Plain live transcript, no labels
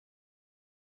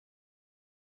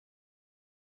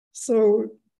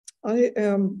So I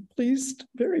am pleased,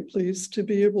 very pleased to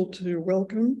be able to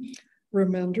welcome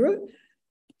Ramendra.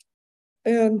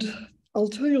 And I'll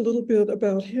tell you a little bit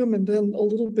about him and then a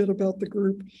little bit about the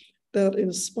group that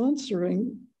is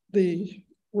sponsoring the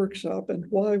workshop and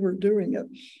why we're doing it.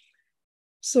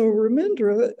 So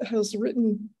Ramendra has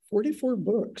written 44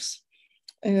 books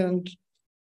and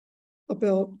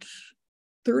about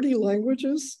 30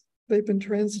 languages they've been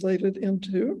translated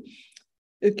into.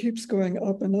 It keeps going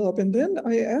up and up. And then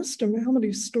I asked him how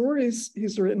many stories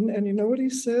he's written, and you know what he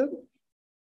said?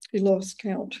 He lost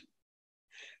count.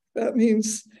 That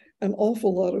means an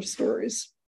awful lot of stories.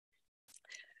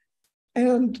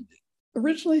 And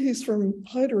originally he's from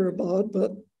Hyderabad,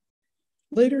 but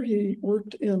later he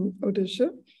worked in Odisha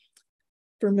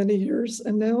for many years,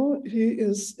 and now he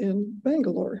is in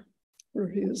Bangalore, where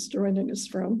he is joining us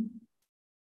from.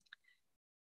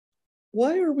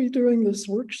 Why are we doing this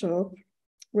workshop?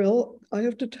 Well, I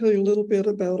have to tell you a little bit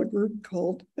about a group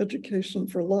called Education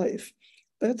for Life.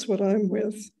 That's what I'm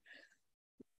with.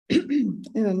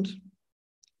 And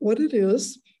what it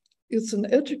is, it's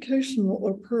an educational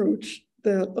approach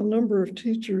that a number of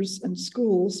teachers and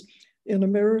schools in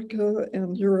America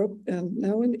and Europe and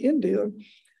now in India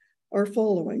are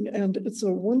following. And it's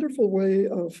a wonderful way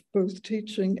of both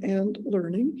teaching and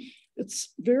learning.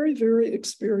 It's very, very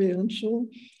experiential.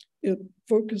 It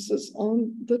focuses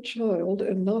on the child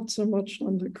and not so much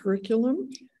on the curriculum,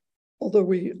 although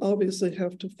we obviously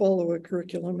have to follow a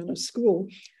curriculum in a school,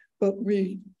 but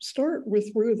we start with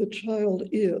where the child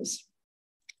is.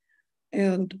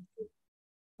 And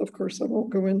of course, I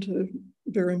won't go into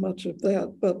very much of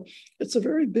that, but it's a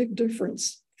very big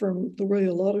difference from the way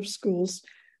a lot of schools,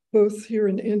 both here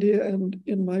in India and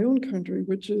in my own country,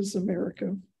 which is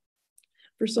America.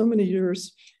 For so many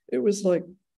years, it was like,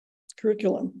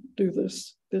 curriculum, do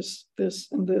this, this, this,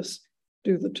 and this,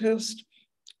 do the test.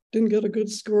 Didn't get a good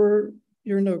score,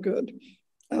 you're no good.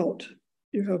 Out,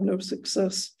 you have no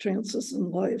success chances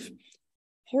in life.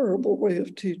 Horrible way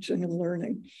of teaching and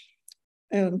learning.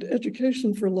 And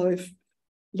Education for Life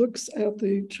looks at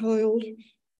the child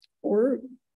or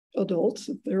adults,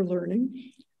 if they're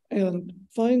learning, and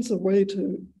finds a way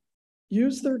to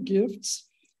use their gifts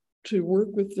to work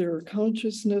with their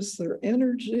consciousness, their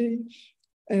energy,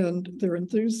 and their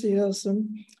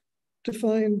enthusiasm to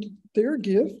find their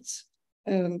gifts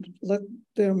and let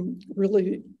them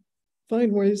really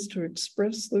find ways to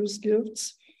express those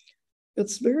gifts.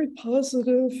 It's very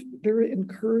positive, very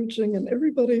encouraging, and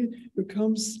everybody who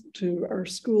comes to our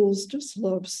schools just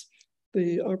loves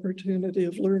the opportunity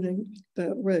of learning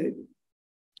that way.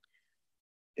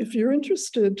 If you're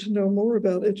interested to know more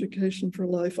about Education for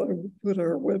Life, I will put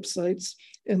our websites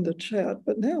in the chat.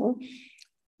 But now,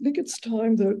 I think it's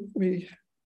time that we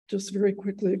just very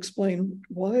quickly explain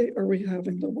why are we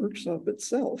having the workshop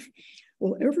itself.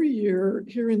 Well, every year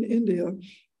here in India,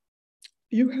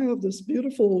 you have this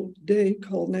beautiful day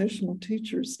called National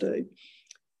Teachers Day.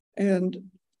 And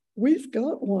we've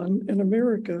got one in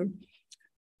America,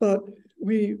 but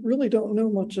we really don't know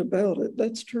much about it.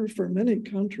 That's true for many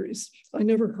countries. I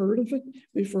never heard of it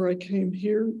before I came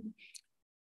here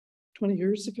 20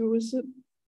 years ago, is it?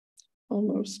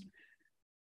 Almost.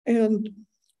 And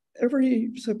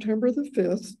every September the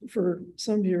 5th, for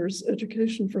some years,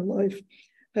 Education for Life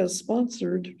has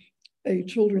sponsored a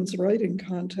children's writing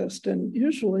contest. And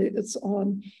usually it's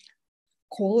on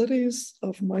qualities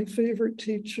of my favorite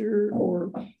teacher,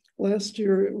 or last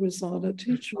year it was on a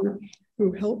teacher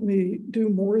who helped me do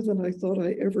more than I thought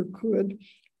I ever could.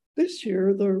 This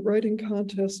year, the writing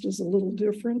contest is a little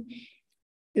different.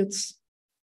 It's,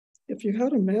 if you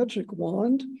had a magic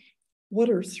wand, what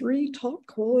are 3 top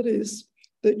qualities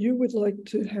that you would like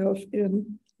to have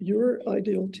in your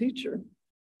ideal teacher?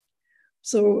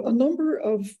 So a number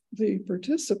of the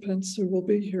participants who will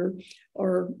be here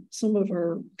are some of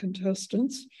our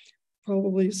contestants,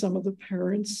 probably some of the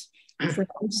parents,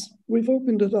 friends. We've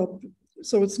opened it up,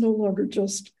 so it's no longer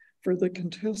just for the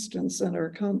contestants and our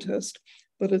contest,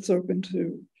 but it's open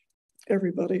to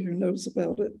everybody who knows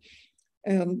about it.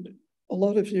 And a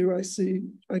lot of you I see,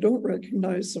 I don't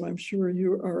recognize, so I'm sure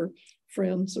you are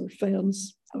friends or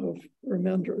fans of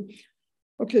Ramendra.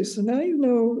 Okay, so now you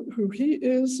know who he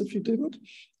is, if you didn't,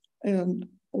 and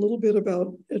a little bit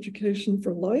about Education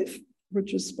for Life,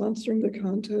 which is sponsoring the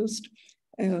contest,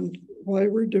 and why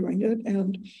we're doing it.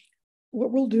 And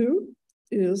what we'll do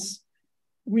is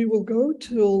we will go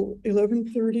till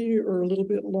 11:30 or a little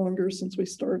bit longer, since we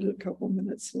started a couple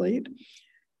minutes late,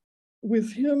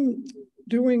 with him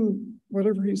doing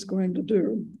whatever he's going to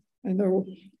do. I know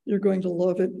you're going to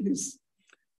love it. He's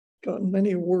gotten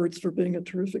many awards for being a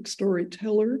terrific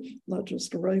storyteller, not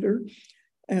just a writer.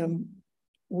 And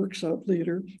workshop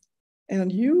leader.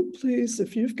 And you please,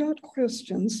 if you've got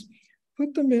questions,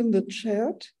 put them in the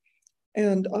chat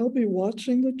and I'll be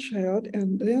watching the chat.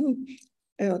 And then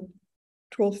at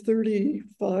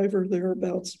 12:35 or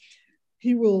thereabouts,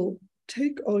 he will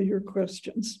take all your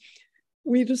questions.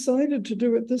 We decided to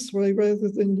do it this way rather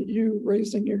than you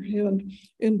raising your hand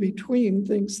in between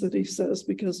things that he says,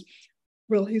 because,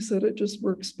 well, he said it just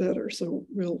works better. So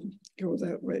we'll go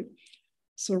that way.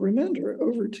 So Ramendra,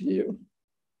 over to you.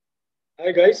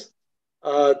 Hi, guys.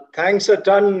 Thanks a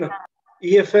ton,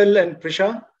 EFL and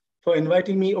Prisha, for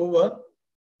inviting me over.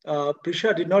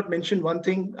 Prisha did not mention one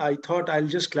thing. I thought I'll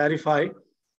just clarify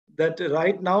that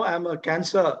right now I'm a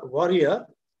cancer warrior.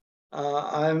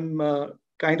 I'm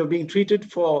kind of being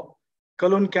treated for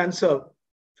colon cancer,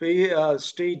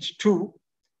 stage 2.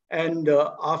 And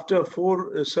after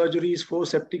 4 surgeries, 4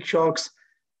 septic shocks,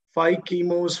 5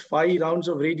 chemos, 5 rounds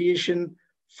of radiation,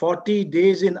 40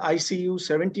 days in ICU,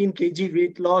 17 kg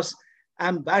weight loss,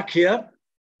 I'm back here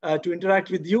to interact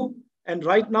with you. And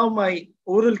right now, my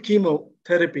oral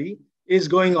chemotherapy is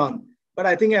going on. But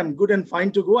I think I'm good and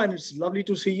fine to go. And it's lovely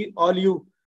to see all you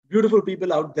beautiful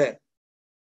people out there.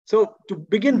 So to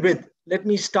begin with, let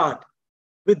me start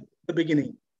with the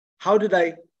beginning. How did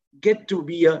I get to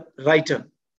be a writer?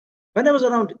 When I was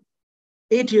around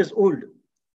 8 years old,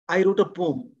 I wrote a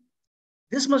poem.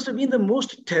 This must have been the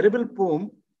most terrible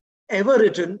poem ever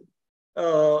written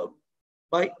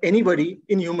by anybody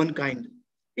in humankind.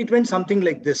 It went something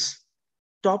like this.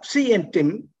 Topsy and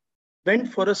Tim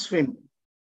went for a swim.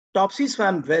 Topsy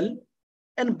swam well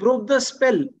and broke the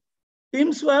spell.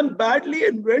 Tim swam badly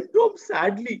and went home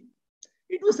sadly.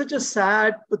 It was such a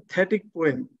sad, pathetic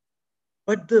poem.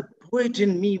 But the poet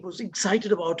in me was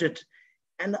excited about it.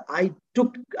 And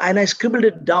I scribbled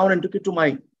it down and took it to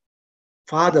my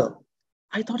father.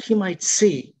 I thought he might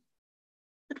say,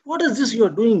 but what is this you're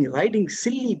doing, writing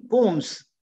silly poems?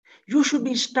 You should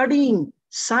be studying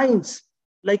science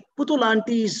like Putul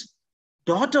Auntie's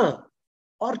daughter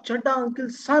or Chadda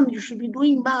uncle's son. You should be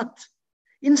doing math.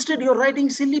 Instead, you're writing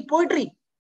silly poetry.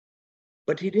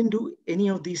 But he didn't do any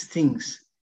of these things.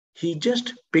 He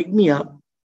just picked me up,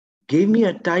 gave me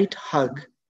a tight hug,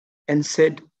 and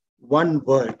said one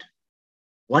word,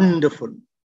 wonderful.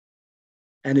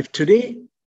 And if today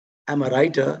I'm a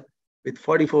writer with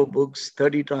 44 books,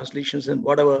 30 translations, and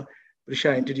whatever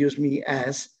Prisha introduced me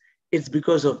as, it's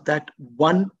because of that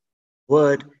one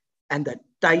word and that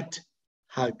tight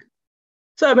hug.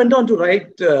 So I went on to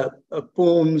write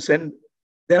poems, and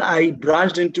then I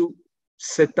branched into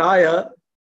satire.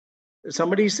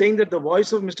 Somebody is saying that the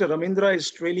voice of Mr. Ramendra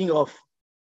is trailing off.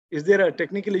 Is there a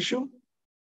technical issue?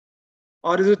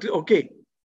 Or is it okay?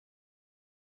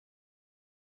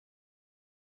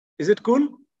 Is it cool,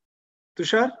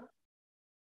 Tushar?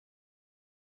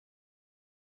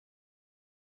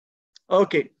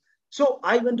 Okay. So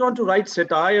I went on to write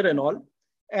satire and all.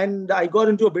 And I got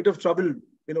into a bit of trouble,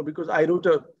 because I wrote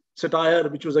a satire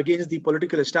which was against the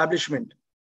political establishment.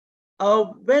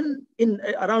 When in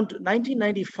around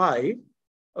 1995,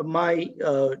 my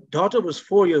daughter was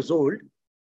 4 years old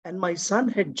and my son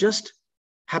had just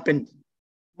happened.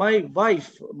 My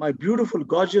wife, my beautiful,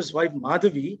 gorgeous wife,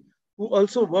 Madhavi, who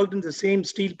also worked in the same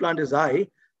steel plant as I,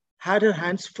 had her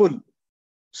hands full.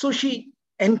 So she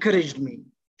encouraged me.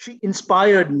 She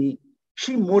inspired me.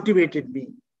 She motivated me.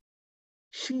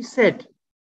 She said,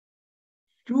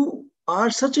 you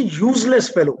are such a useless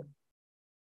fellow.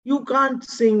 You can't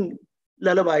sing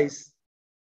lullabies.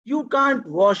 You can't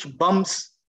wash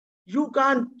bums. You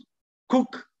can't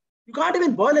cook. You can't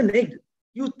even boil an egg.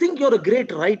 You think you're a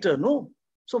great writer, no?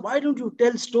 So why don't you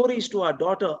tell stories to our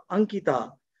daughter,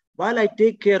 Ankita, while I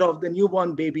take care of the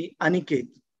newborn baby, Aniket?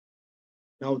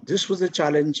 Now, this was a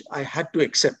challenge I had to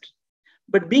accept.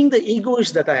 But being the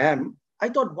egoist that I am, I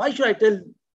thought, why should I tell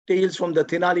tales from the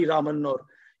Thenali Raman or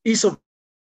Aesop?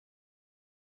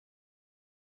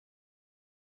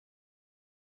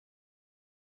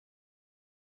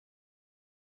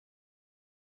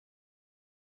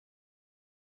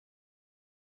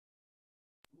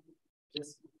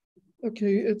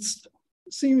 Okay, it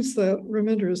seems that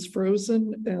Ramendra is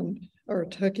frozen and our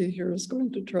techie here is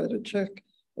going to try to check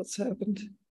what's happened.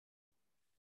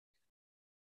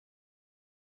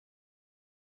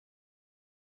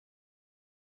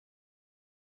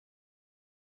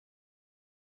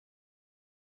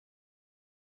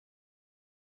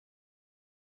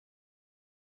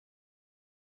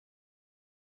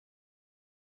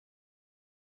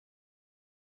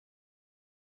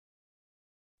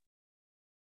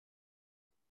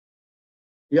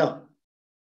 Yeah.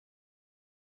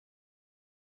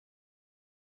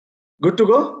 Good to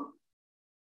go?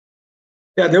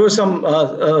 Yeah, there was some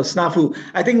snafu.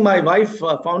 I think my wife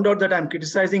found out that I'm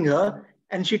criticizing her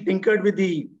and she tinkered with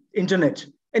the internet.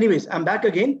 Anyways, I'm back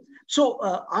again. So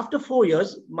after 4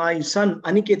 years, my son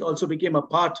Aniket also became a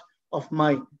part of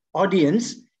my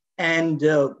audience. And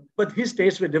but his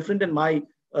tastes were different and my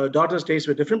daughter's tastes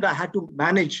were different. I had to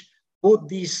manage both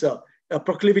these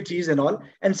proclivities and all.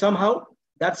 And somehow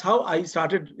that's how I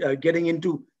started getting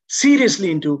into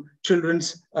seriously into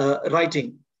children's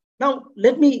writing. Now,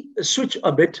 let me switch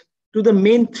a bit to the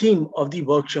main theme of the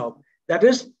workshop, that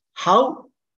is how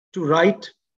to write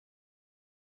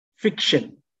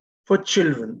fiction for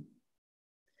children.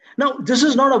 Now, this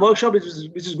is not a workshop which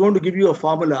is going to give you a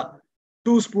formula,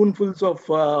 two spoonfuls of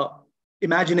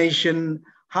imagination,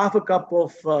 half a cup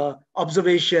of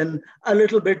observation, a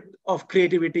little bit of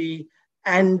creativity,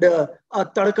 and a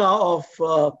tadka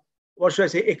of, what should I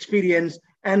say, experience,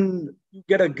 and you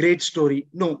get a great story.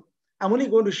 No, I'm only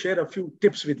going to share a few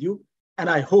tips with you, and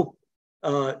I hope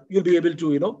you'll be able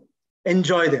to,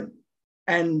 enjoy them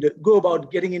and go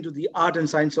about getting into the art and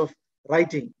science of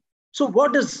writing. So,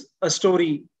 what does a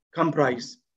story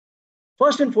comprise?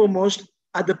 First and foremost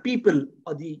are the people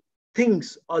or the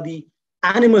things or the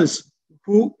animals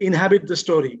who inhabit the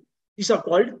story. These are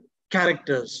called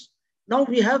characters. Now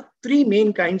we have three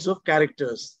main kinds of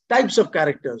characters, types of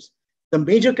characters: the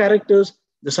major characters,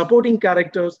 the supporting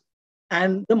characters,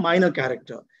 and the minor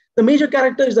character. The major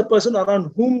character is the person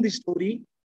around whom the story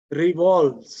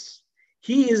revolves.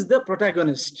 He is the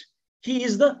protagonist. He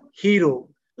is the hero.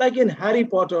 Like in Harry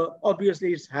Potter,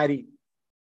 obviously it's Harry.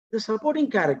 The supporting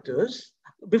characters,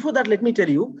 before that, let me tell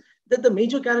you that the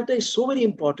major character is so very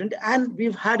important. And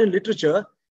we've had in literature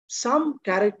some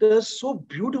characters so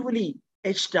beautifully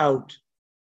etched out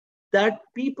that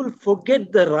people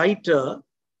forget the writer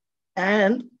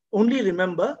and only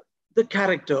remember the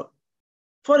character.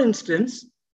 For instance,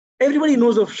 everybody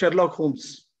knows of Sherlock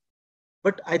Holmes,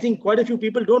 but I think quite a few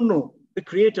people don't know the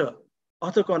creator,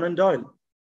 Arthur Conan Doyle.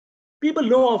 People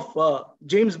know of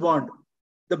James Bond,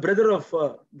 the brother of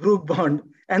Brooke Bond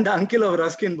and the uncle of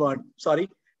Ruskin Bond, sorry,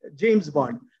 James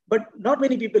Bond. But not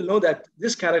many people know that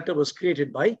this character was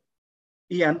created by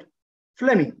Ian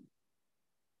Fleming.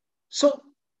 So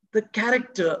the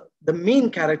character, the main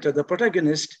character, the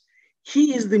protagonist,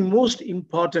 he is the most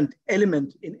important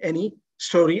element in any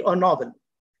story or novel.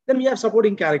 Then we have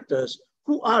supporting characters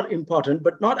who are important,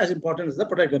 but not as important as the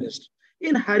protagonist.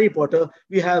 In Harry Potter,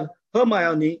 we have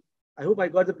Hermione. I hope I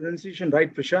got the pronunciation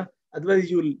right, Prisha.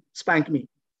 Otherwise, you'll spank me.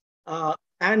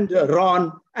 And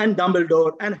Ron and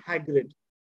Dumbledore and Hagrid.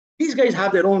 These guys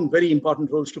have their own very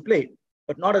important roles to play,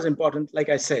 but not as important, like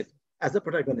I said, as the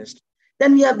protagonist.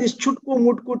 Then we have these chutku,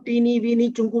 mutku, teeny, weeny,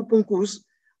 chunku, punkus,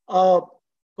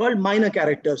 called minor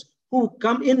characters who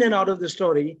come in and out of the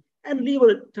story and leave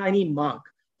a tiny mark.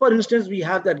 For instance, we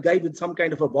have that guy with some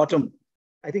kind of a bottom,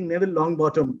 I think Neville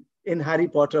Longbottom in Harry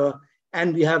Potter,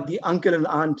 and we have the uncle and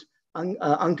aunt,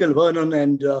 Uncle Vernon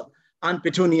and Aunt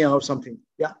Petunia or something.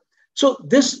 Yeah. So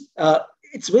this,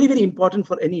 it's very, very important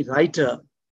for any writer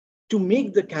to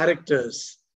make the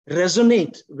characters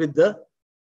resonate with the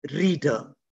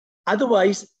reader.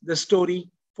 Otherwise, the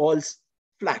story falls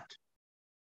flat.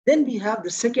 Then we have the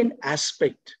second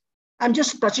aspect. I'm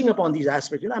just touching upon these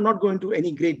aspects. I'm not going to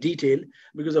any great detail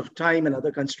because of time and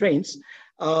other constraints.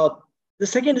 The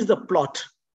second is the plot.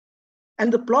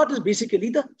 And the plot is basically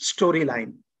the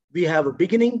storyline. We have a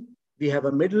beginning, we have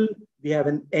a middle, we have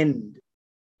an end.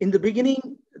 In the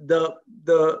beginning, the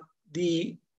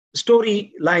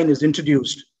storyline is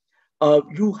introduced.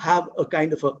 You have a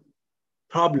kind of a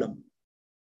problem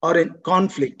or a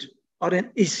conflict or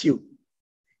an issue.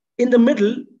 In the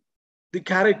middle, the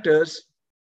characters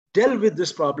delve with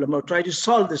this problem or try to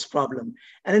solve this problem.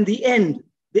 And in the end,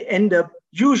 they end up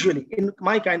usually, in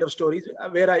my kind of stories,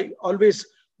 where I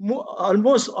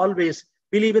almost always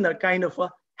believe in a kind of a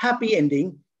happy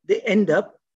ending, they end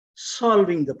up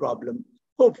solving the problem,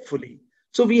 hopefully.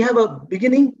 So we have a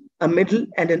beginning, a middle,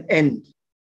 and an end.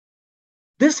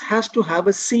 This has to have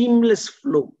a seamless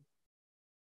flow,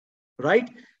 right?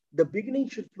 The beginning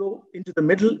should flow into the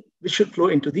middle, which should flow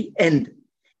into the end.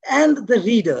 And the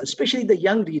reader, especially the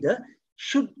young reader,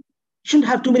 shouldn't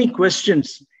have too many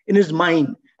questions in his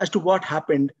mind as to what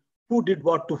happened, who did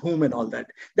what to whom, and all that.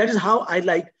 That is how I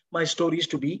like my stories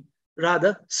to be,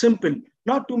 rather simple,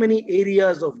 not too many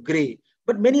areas of gray.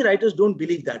 But many writers don't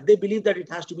believe that. They believe that it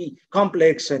has to be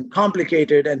complex and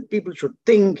complicated and people should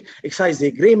think, excise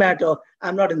their gray matter.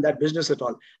 I'm not in that business at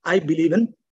all. I believe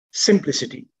in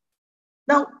simplicity.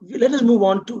 Now, let us move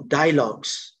on to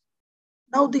dialogues.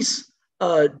 Now, these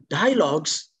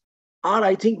dialogues are,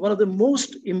 I think, one of the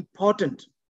most important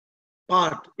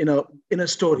part in a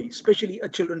story, especially a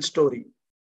children's story.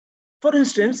 For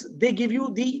instance, they give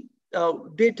you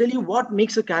they tell you what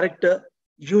makes a character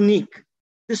unique,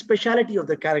 the speciality of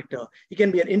the character. He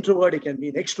can be an introvert, he can be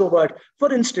an extrovert.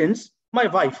 For instance, my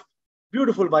wife,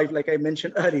 beautiful wife, like I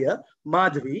mentioned earlier,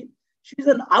 Madhvi, she's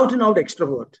an out and out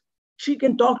extrovert. She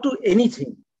can talk to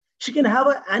anything. She can have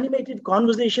an animated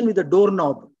conversation with a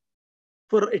doorknob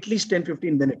for at least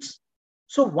 10-15 minutes.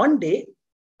 So one day,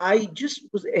 I just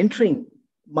was entering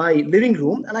my living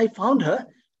room and I found her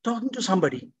talking to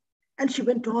somebody. And she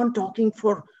went on talking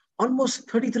for almost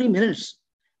 33 minutes.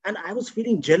 And I was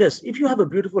feeling jealous. If you have a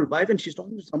beautiful wife and she's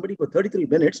talking to somebody for 33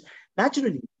 minutes,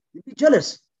 naturally, you'll be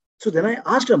jealous. So then I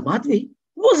asked her, Madhvi,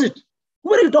 who was it?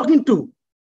 Who are you talking to?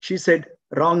 She said,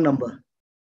 wrong number.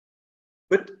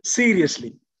 But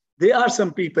seriously, there are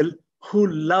some people who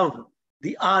love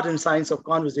the art and science of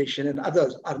conversation and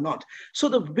others are not. So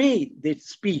the way they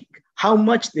speak, how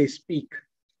much they speak,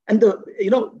 and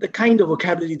the kind of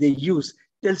vocabulary they use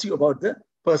tells you about the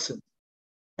person.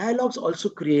 Dialogues also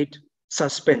create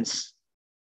suspense.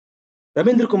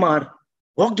 Ramendra Kumar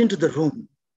walked into the room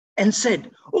and said,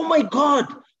 oh my God,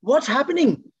 what's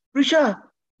happening? Prisha,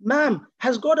 ma'am,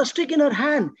 has got a stick in her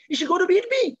hand. Is she going to beat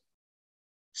me?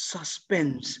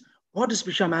 Suspense. What is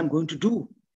Prisha ma'am going to do?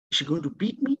 Is she going to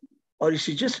beat me? Or is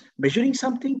she just measuring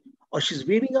something? Or she's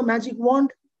waving a magic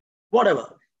wand?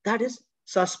 Whatever. That is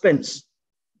suspense.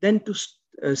 Then to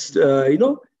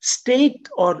state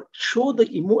or show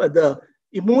the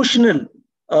emotional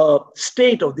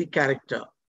state of the character.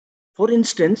 For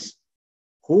instance,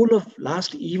 whole of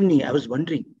last evening, I was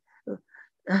wondering.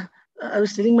 I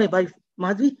was telling my wife,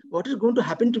 Madhvi, what is going to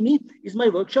happen to me? Is my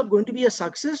workshop going to be a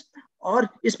success? Or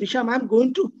is Prisha ma'am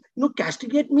going to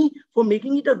castigate me for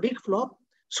making it a big flop?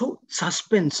 So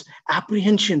suspense,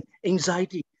 apprehension,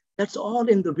 anxiety, that's all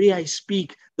in the way I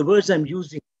speak, the words I'm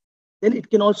using. Then it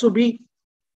can also be,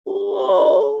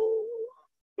 oh,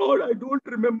 Lord, I don't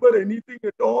remember anything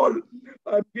at all.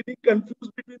 I'm getting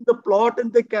confused between the plot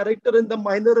and the character and the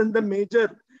minor and the major.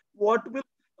 What will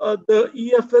the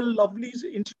EFL Lovely's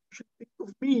institution think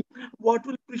of me? What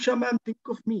will Prisha ma'am think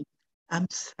of me? I'm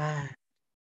sad.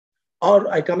 Or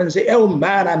I come and say, oh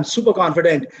man, I'm super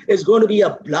confident. It's going to be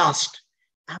a blast.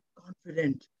 I'm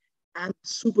confident. I'm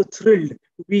super thrilled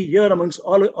to be here amongst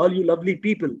all you lovely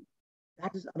people.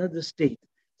 That is another state.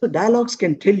 So dialogues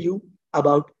can tell you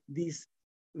about these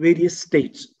various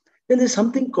states. Then there's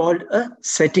something called a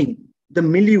setting, the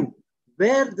milieu,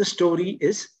 where the story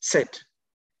is set.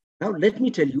 Now, let me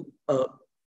tell you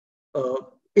an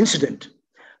incident.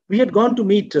 We had gone to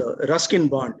meet Ruskin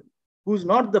Bond, who's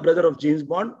not the brother of James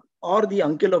Bond or the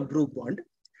uncle of Brooke Bond.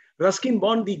 Ruskin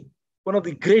Bond, one of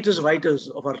the greatest writers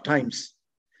of our times.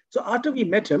 So after we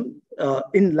met him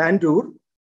in Landour,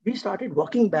 we started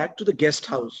walking back to the guest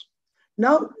house.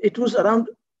 Now, it was around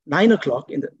 9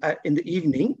 o'clock in the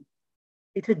evening.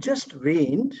 It had just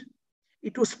rained.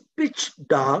 It was pitch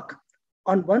dark.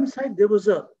 On one side, there was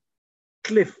a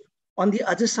cliff. On the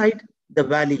other side, the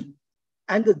valley.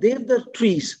 And the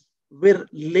trees were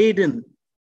laden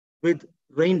with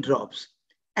raindrops.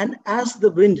 And as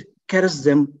the wind caressed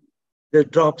them, the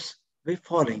drops were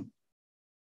falling.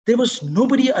 There was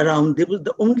nobody around.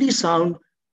 The only sound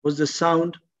was the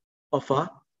sound of our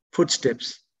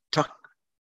footsteps. Tuck,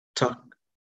 tuck,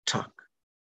 tuck.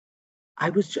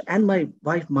 And my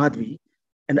wife Madhvi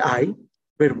and I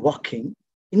were walking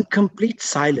in complete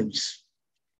silence.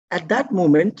 At that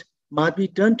moment,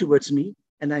 Madhvi turned towards me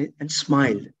and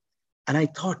smiled. And I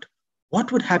thought,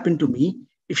 what would happen to me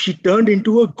if she turned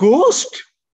into a ghost?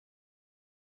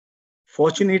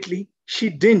 Fortunately, she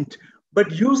didn't.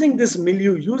 But using this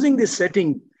milieu, using this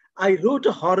setting, I wrote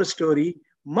a horror story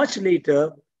much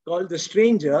later called The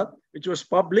Stranger, which was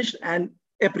published and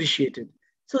appreciated.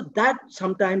 So that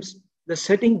sometimes the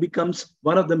setting becomes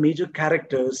one of the major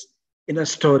characters in a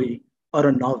story or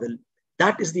a novel.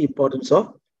 That is the importance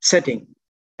of setting.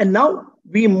 And now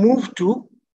we move to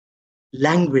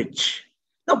language.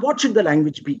 Now, what should the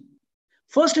language be?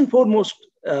 First and foremost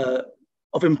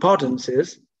of importance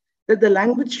is that the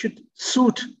language should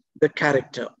suit the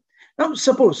character. Now,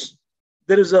 suppose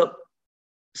there is a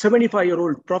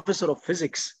 75-year-old professor of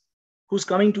physics who's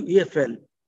coming to EFL.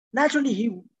 Naturally,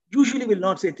 he usually will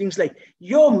not say things like,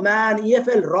 yo, man,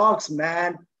 EFL rocks,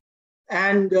 man.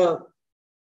 And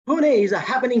Pune is a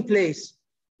happening place.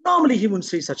 Normally, he wouldn't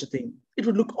say such a thing. It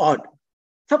would look odd.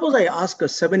 Suppose I ask a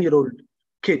 7-year-old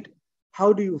kid,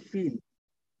 how do you feel?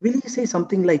 Will he say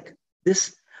something like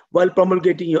this? While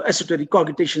promulgating your esoteric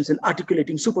cogitations and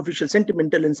articulating superficial,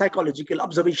 sentimental, and psychological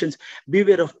observations,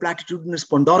 beware of platitudinous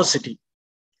ponderosity.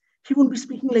 He wouldn't be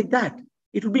speaking like that.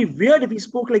 It would be weird if he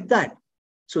spoke like that.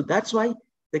 So that's why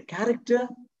the character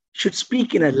should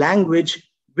speak in a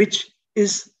language which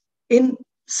is in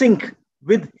sync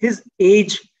with his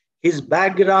age, his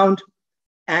background,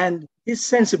 and his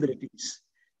sensibilities.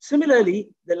 Similarly,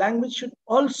 the language should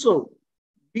also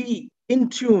be in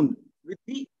tune with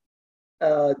the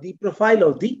profile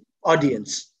of the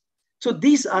audience. So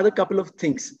these are a couple of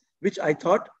things which I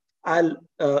thought I'll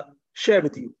share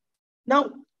with you.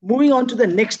 Now, moving on to the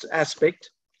next aspect,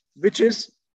 which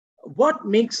is what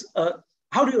makes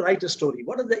how do you write a story?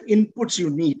 What are the inputs you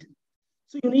need?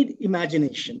 So you need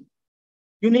imagination,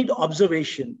 you need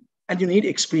observation, and you need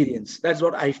experience. That's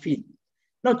what I feel.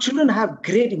 Now, children have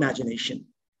great imagination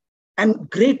and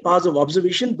great powers of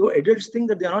observation, though adults think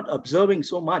that they're not observing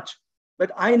so much.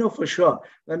 But I know for sure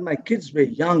when my kids were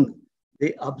young,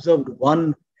 they observed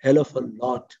one hell of a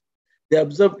lot. They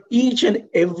observed each and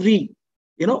every,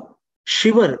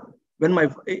 shiver when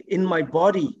in my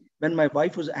body when my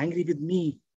wife was angry with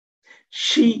me.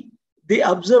 They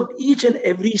observed each and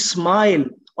every smile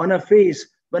on her face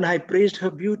when I praised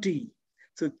her beauty.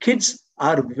 So kids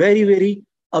are very, very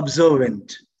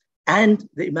observant, and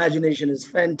the imagination is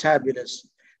fantabulous.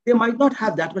 They might not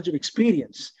have that much of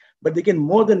experience, but they can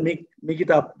more than make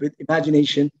it up with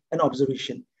imagination and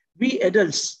observation. We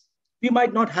adults, we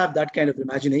might not have that kind of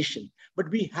imagination, but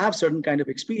we have certain kind of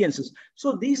experiences.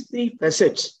 So these three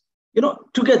facets,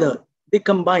 together, they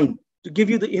combine to give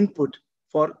you the input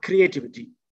for creativity.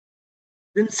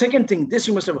 Then second thing, this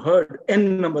you must have heard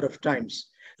n number of times.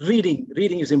 Reading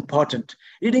is important.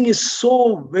 Reading is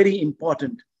so very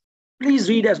important. Please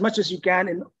read as much as you can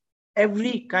in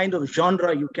every kind of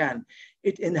genre you can.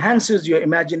 It enhances your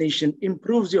imagination,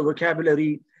 improves your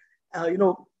vocabulary,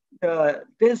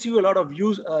 tells you a lot of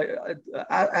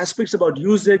aspects about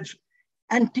usage,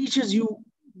 and teaches you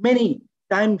many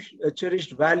time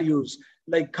cherished values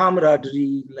like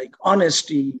camaraderie, like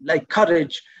honesty, like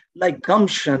courage, like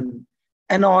gumption,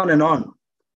 and on and on.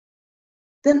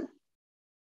 Then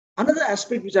another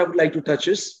aspect which I would like to touch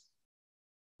is,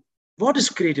 what is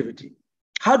creativity?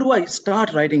 How do I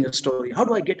start writing a story? How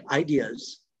do I get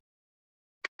ideas?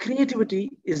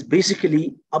 Creativity is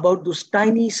basically about those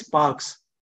tiny sparks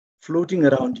floating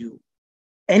around you.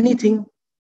 Anything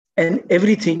and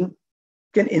everything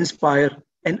can inspire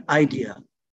an idea.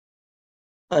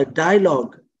 A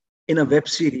dialogue in a web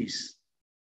series,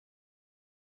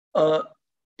 a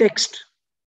text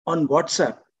on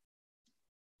WhatsApp,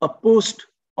 a post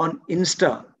on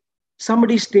Insta,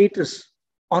 somebody's status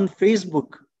on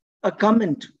Facebook, a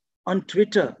comment on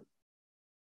Twitter,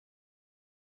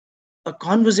 a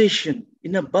conversation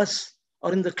in a bus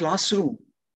or in the classroom,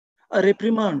 a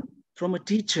reprimand from a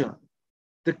teacher,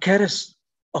 the caress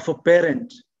of a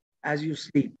parent as you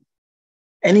sleep.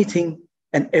 Anything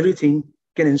and everything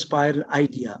can inspire an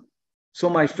idea. So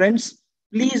my friends,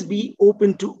 please be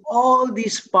open to all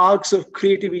these sparks of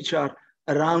creativity which are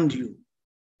around you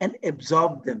and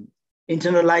absorb them,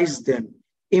 internalize them,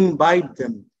 imbibe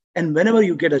them. And whenever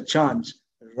you get a chance,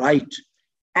 write.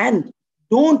 And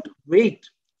don't wait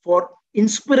for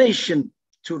inspiration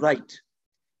to write.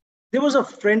 There was a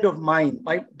friend of mine,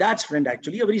 my dad's friend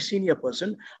actually, a very senior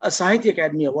person, a Sahitya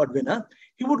Academy Award winner.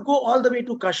 He would go all the way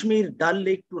to Kashmir, Dal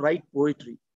Lake to write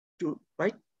poetry, to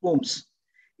write poems.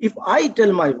 If I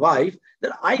tell my wife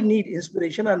that I need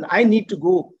inspiration and I need to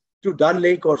go to Dal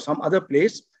Lake or some other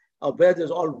place where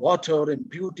there's all water and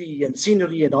beauty and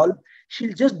scenery and all,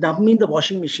 she'll just dump me in the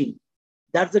washing machine.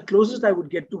 That's the closest I would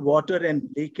get to water and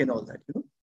lake and all that.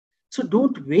 So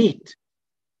don't wait.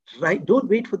 Right? Don't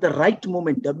wait for the right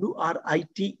moment,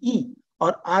 WRITE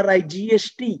or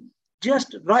RIGST.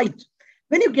 Just write.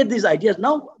 When you get these ideas,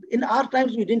 now in our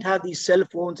times, we didn't have these cell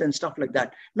phones and stuff like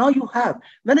that. Now you have.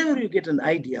 Whenever you get an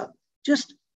idea,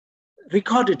 just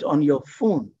record it on your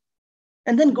phone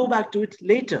and then go back to it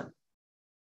later.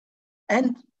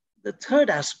 And the third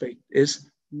aspect is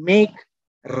make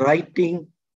writing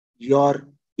your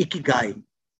ikigai,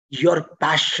 your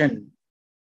passion.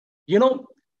 You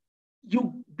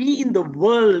be in the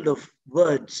world of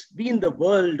words, be in the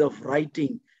world of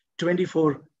writing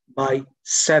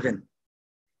 24/7.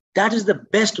 That is the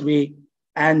best way.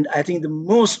 And I think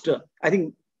I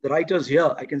think the writers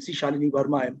here, I can see Shalini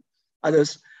Verma and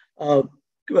others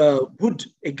would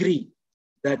agree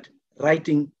that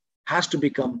writing has to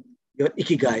become your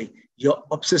ikigai, your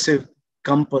obsessive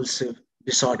compulsive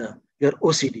disorder, your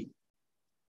OCD.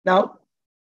 Now,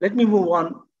 let me move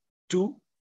on to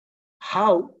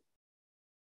how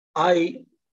I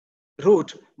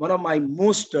wrote one of my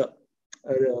most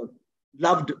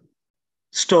loved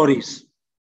stories.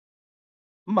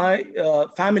 My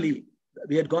family,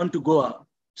 we had gone to Goa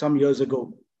some years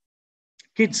ago.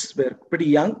 Kids were pretty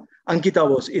young. Ankita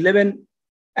was 11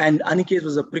 and Aniket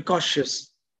was a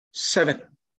precocious 7.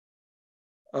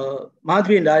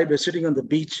 Madhvi and I were sitting on the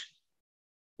beach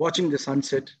watching the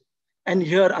sunset. And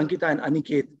here Ankita and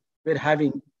Aniket were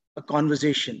having a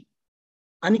conversation.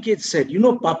 Aniket said, you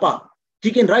know, Papa,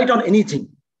 he can write on anything.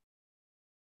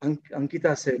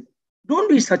 Ankita said, don't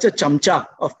be such a chamcha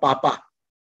of Papa.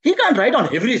 He can't write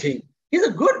on everything. He's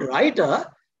a good writer,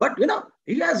 but you know,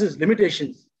 he has his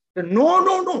limitations.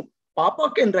 No.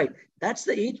 Papa can write. That's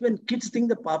the age when kids think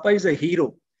that Papa is a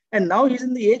hero. And now he's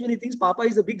in the age when he thinks Papa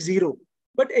is a big zero.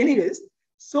 But anyways,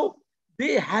 so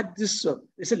they had this,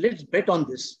 they said, let's bet on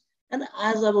this. And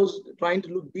as I was trying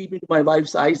to look deep into my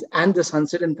wife's eyes and the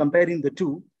sunset and comparing the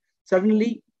two,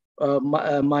 suddenly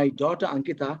my daughter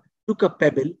Ankita took a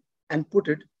pebble and put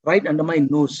it right under my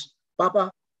nose.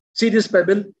 Papa, see this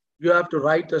pebble? You have to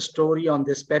write a story on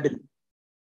this pebble.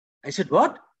 I said,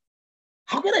 what?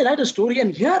 How can I write a story?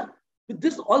 And here, with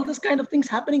this, all this kind of things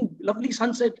happening, lovely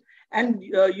sunset, and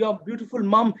your beautiful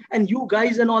mom, and you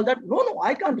guys and all that. No,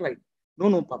 I can't write.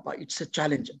 No, Papa, it's a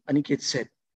challenge. Aniket said,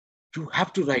 you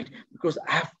have to write because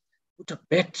I have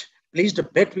placed a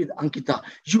bet with Ankita.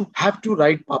 You have to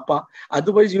write, Papa.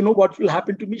 Otherwise, you know what will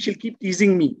happen to me? She'll keep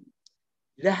teasing me.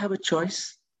 Did I have a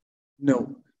choice?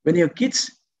 No. When your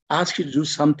kids ask you to do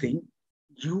something,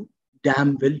 you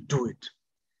damn well do it.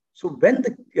 So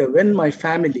when my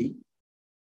family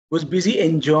was busy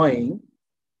enjoying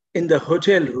in the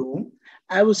hotel room,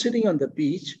 I was sitting on the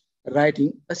beach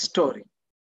writing a story.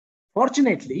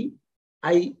 Fortunately,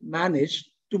 I managed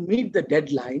to meet the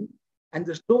deadline, and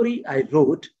the story I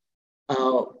wrote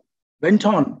went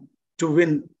on to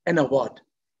win an award.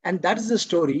 And that is the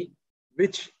story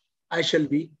which I shall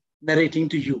be narrating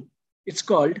to you. It's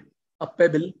called A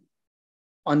Pebble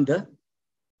on the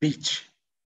Beach.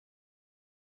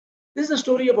 This is a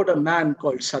story about a man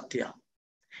called Satya.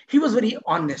 He was very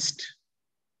honest.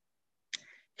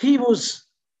 He loved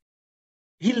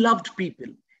people.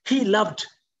 He loved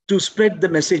to spread the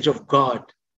message of God,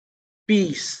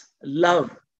 peace,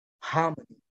 love,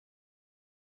 harmony.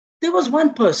 There was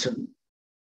one person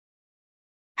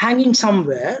hanging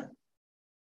somewhere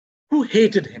who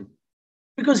hated him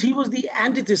because he was the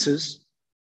antithesis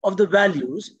of the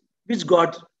values which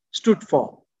God stood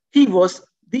for. He was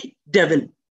the devil.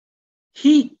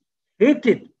 He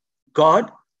hated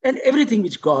God and everything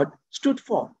which God stood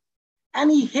for.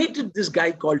 And he hated this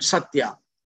guy called Satya.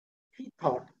 He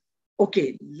thought,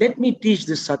 okay, let me teach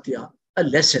this Satya a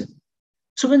lesson.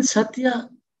 So when Satya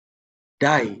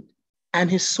died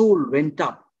and his soul went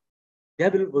up,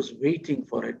 devil was waiting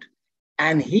for it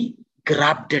and he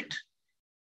grabbed it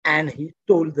and he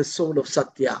told the soul of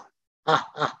Satya,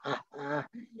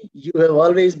 you have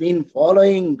always been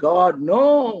following God.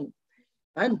 No.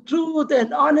 And truth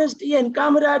and honesty and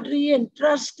camaraderie and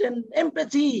trust and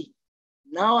empathy.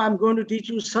 Now I'm going to teach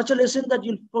you such a lesson that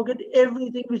you'll forget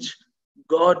everything which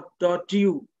God taught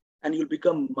you and you'll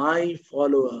become my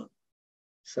follower.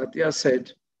 Satya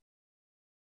said,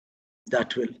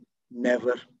 that will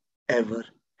never, ever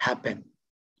happen.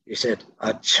 He said,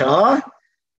 Acha.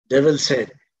 Devil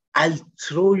said, I'll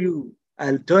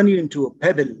turn you into a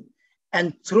pebble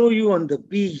and throw you on the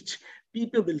beach.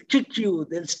 People will kick you,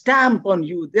 they'll stamp on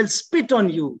you, they'll spit on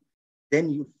you. Then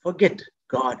you forget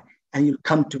God and you'll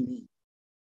come to me.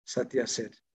 Satya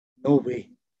said, no way.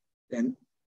 Then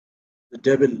the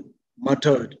devil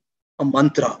muttered a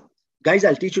mantra. Guys,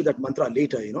 I'll teach you that mantra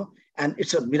later, and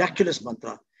it's a miraculous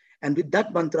mantra. And with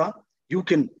that mantra, you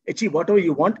can achieve whatever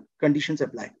you want, conditions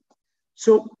apply.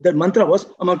 So the mantra was,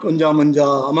 Amakunja manja,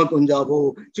 Amakunja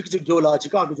vo, chik chik jola,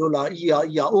 chikak jola,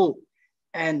 iya, oh.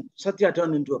 And Satya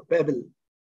turned into a pebble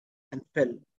and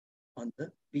fell on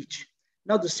the beach.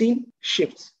 Now the scene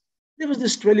shifts. There was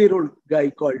this 12-year-old guy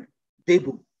called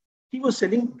Debu. He was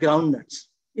selling groundnuts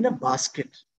in a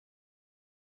basket.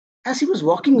 As he was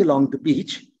walking along the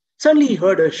beach, suddenly he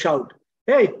heard a shout,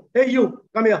 hey, you,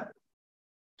 come here.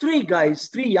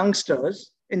 Three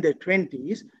youngsters in their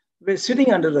 20s were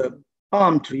sitting under a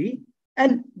palm tree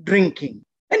and drinking.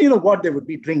 And you know what they would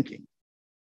be drinking?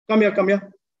 Come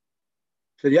here.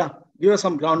 So yeah, give us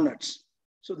some groundnuts.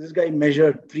 So this guy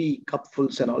measured 3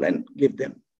 cupfuls and all and give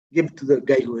to the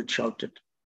guy who had shouted.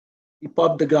 He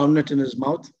popped the groundnut in his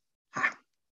mouth.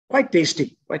 Quite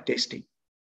tasty.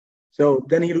 So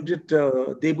then he looked at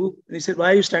Debu and he said,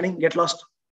 why are you standing? Get lost.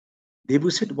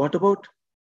 Debu said, what about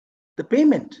the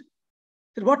payment?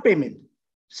 He said, what payment? He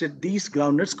said, these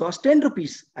groundnuts cost 10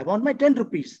 rupees. I want my 10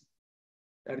 rupees.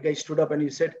 That guy stood up and he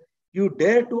said, you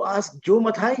dare to ask Joe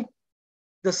Mathai,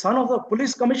 the son of the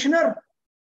police commissioner,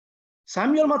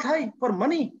 Samuel Mathai, for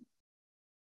money?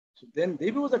 So then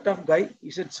Devi was a tough guy. He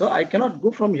said, sir, I cannot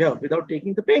go from here without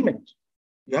taking the payment.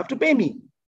 You have to pay me.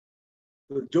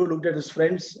 So Joe looked at his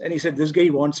friends and he said, this guy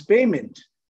wants payment.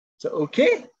 So,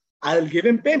 okay, I'll give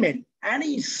him payment. And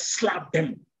he slapped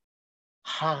him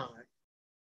hard.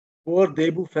 Poor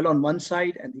Debu fell on one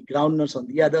side and the groundnuts on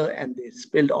the other, and they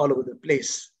spilled all over the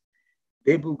place.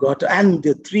 Debu got, and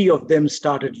the three of them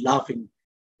started laughing.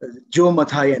 Joe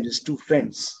Mathai and his two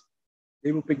friends.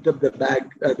 Debu picked up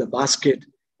the basket,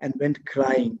 and went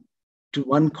crying to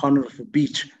one corner of a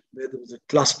beach where there was a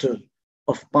cluster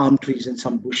of palm trees and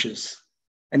some bushes.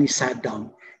 And he sat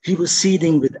down. He was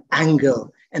seething with anger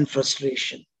and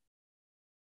frustration.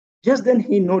 Just then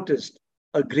he noticed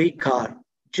a grey car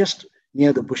just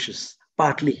near the bushes,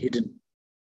 partly hidden.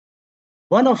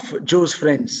 One of Joe's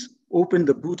friends opened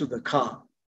the boot of the car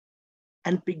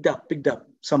and picked up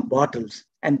some bottles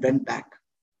and went back.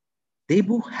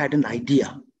 Debu had an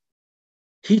idea.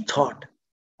 He thought,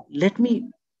 let me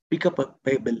pick up a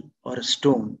pebble or a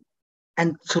stone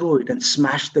and throw it and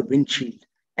smash the windshield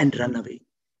and run away.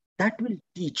 That will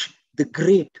teach the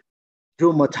great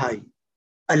Joe Mathai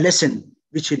a lesson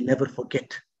which he'll never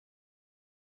forget.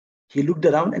 He looked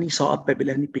around and he saw a pebble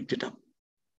and he picked it up.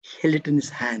 He held it in his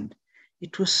hand.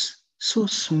 It was so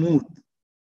smooth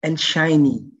and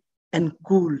shiny and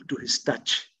cool to his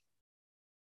touch,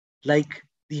 like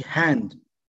the hand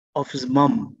of his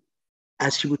mum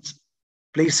as she would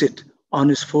place it on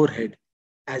his forehead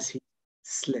as he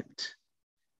slept.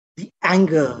 The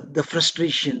anger, the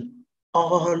frustration,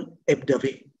 all ebbed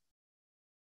away.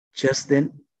 Just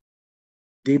then,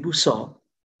 Debu saw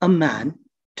a man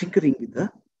tinkering with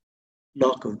the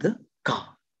lock of the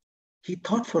car. He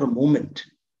thought for a moment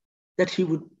that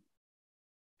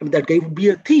that guy would be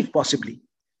a thief possibly.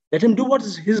 Let him do what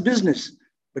is his business.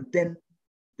 But then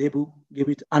Debu gave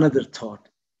it another thought,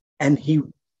 and he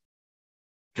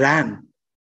ran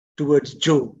towards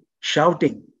Joe,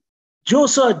 shouting, Joe,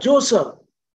 sir, Joe, sir.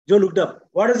 Joe looked up.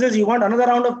 What is this? You want another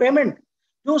round of payment?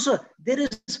 No, sir. There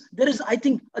is, I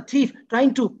think, a thief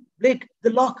trying to break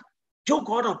the lock. Joe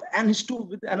got up and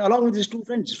along with his two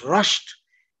friends rushed,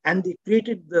 and they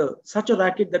created such a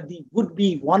racket that the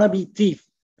would-be wannabe thief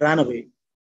ran away.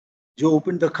 Joe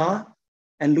opened the car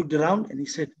and looked around, and he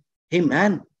said, hey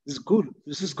man, this is good.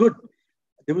 This is good.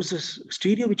 There was this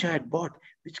stereo which I had bought,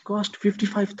 which cost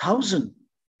 55,000.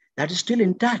 That is still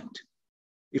intact.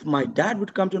 If my dad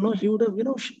would come to know, he would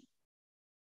have,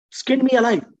 skinned me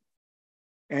alive.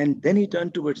 And then he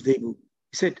turned towards Debu.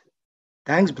 He said,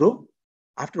 thanks, bro.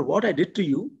 After what I did to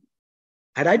you,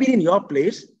 had I been in your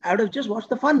place, I would have just watched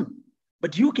the fun.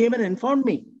 But you came and informed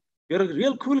me. You're a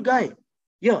real cool guy.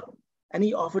 Here. And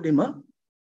he offered him a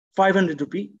 500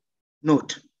 rupee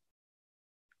note.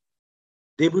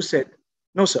 Debu said,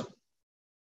 no, sir.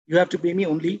 You have to pay me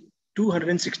only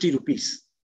 260 rupees.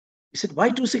 He said, why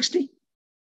 260?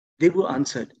 Debu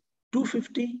answered,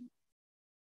 250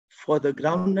 for the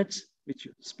groundnuts which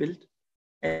you spilled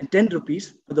and 10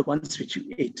 rupees for the ones which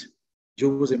you ate. Joe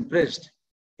was impressed.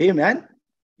 Hey man,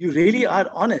 you really are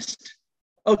honest.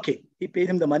 Okay, he paid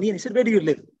him the money and he said, where do you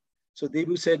live? So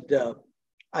Debu said,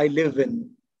 I live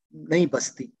in Nahi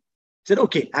Basti. He said,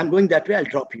 okay, I'm going that way, I'll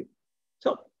drop you.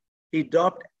 So he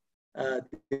dropped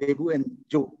Debu and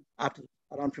Joe after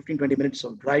around 15-20 minutes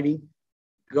of driving,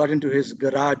 got into his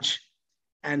garage,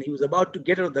 and he was about to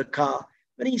get out of the car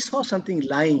when he saw something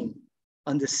lying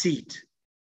on the seat.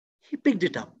 He picked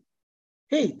it up.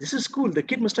 Hey, this is cool. The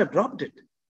kid must have dropped it.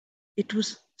 It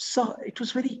was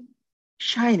very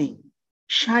shiny.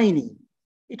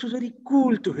 It was very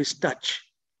cool to his touch.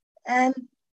 And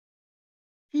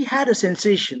he had a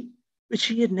sensation which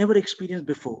he had never experienced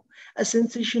before, a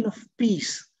sensation of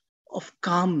peace, of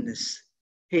calmness.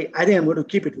 Hey, I think I'm going to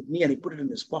keep it with me. And he put it in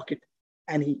his pocket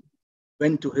and he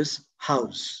went to his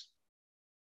house.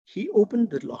 He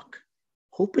opened the lock,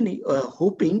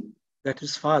 hoping that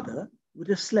his father would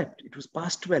have slept. It was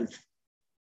past 12.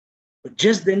 But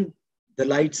just then, the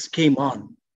lights came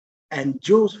on, and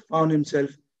Joe found himself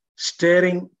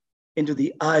staring into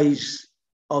the eyes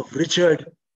of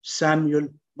Richard Samuel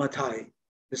Mathai,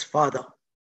 his father,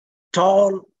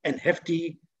 tall and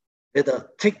hefty, with a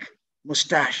thick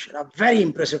mustache and a very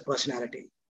impressive personality.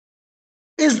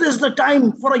 Is this the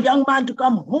time for a young man to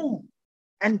come home,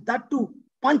 and that too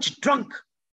punch drunk?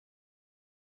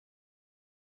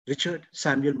 Richard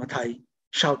Samuel Mathai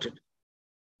shouted.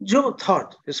 Joe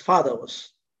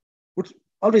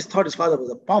always thought his father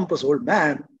was a pompous old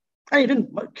man, and he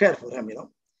didn't care for him,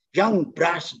 Young,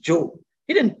 brash Joe.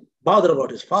 He didn't bother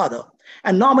about his father.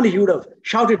 And normally he would have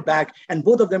shouted back, and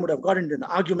both of them would have got into an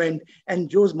argument, and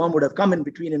Joe's mom would have come in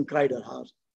between and cried her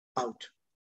heart out.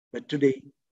 But today,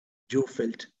 Joe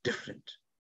felt different.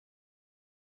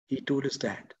 He told his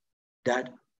dad,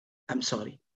 Dad, I'm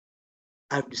sorry.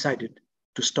 I've decided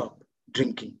to stop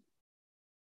drinking.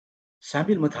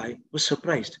 Samuel Mathai was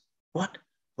surprised. What?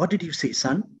 What did you say,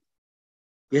 son?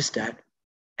 Yes, Dad.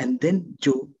 And then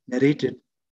Joe narrated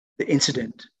the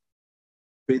incident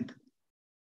with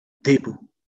Debu.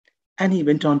 And he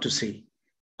went on to say,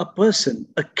 a person,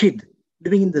 a kid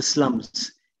living in the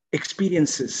slums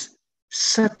experiences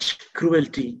such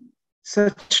cruelty,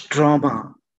 such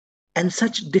trauma, and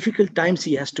such difficult times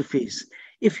he has to face.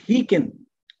 If he can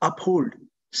uphold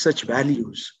such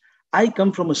values, I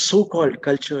come from a so-called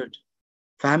cultured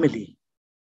family.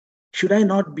 Should I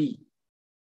not be,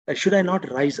 should I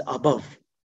not rise above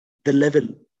the level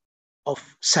of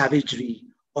savagery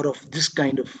or of this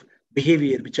kind of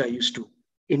behavior which I used to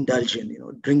indulge in,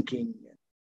 drinking,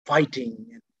 fighting,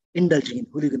 and indulging in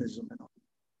hooliganism and all.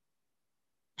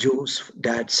 Joe's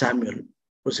dad, Samuel,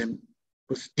 was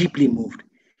deeply moved.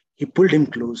 He pulled him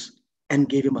close and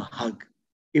gave him a hug,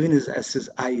 even as his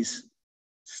eyes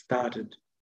started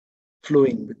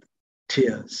flowing with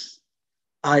tears.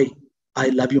 I, I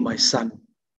love you, my son,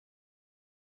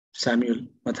 Samuel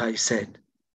Mathai said.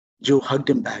 Joe hugged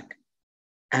him back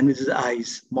and with his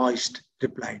eyes moist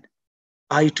replied,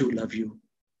 I too love you,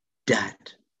 Dad.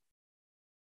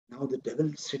 Now the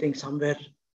devil sitting somewhere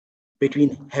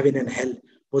between heaven and hell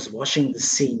was watching the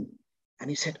scene. And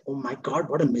he said, oh my God,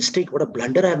 what a mistake, what a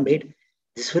blunder I have made.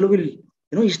 This fellow will,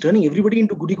 he's turning everybody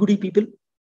into goody-goody people.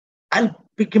 I'll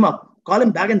pick him up, call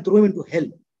him back and throw him into hell.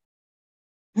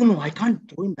 No, I can't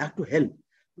throw him back to hell.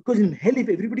 Because in hell, if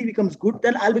everybody becomes good,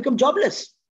 then I'll become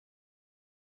jobless.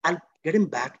 I'll get him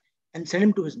back and send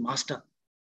him to his master,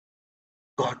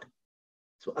 God.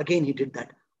 So again, he did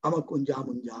that. Amakunja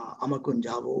munja,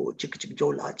 amakunjavo, chik chik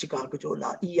jola,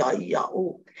 chikakujola, iya iya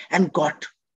o, and got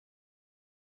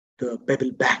the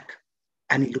pebble back.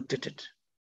 And he looked at it.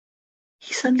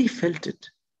 He suddenly felt it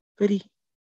very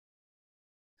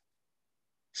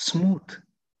smooth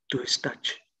to his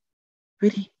touch,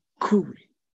 very cool,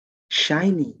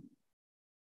 shiny.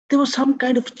 There was some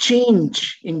kind of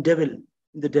change in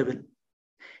the devil.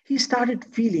 He started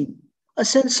feeling a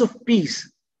sense of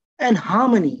peace and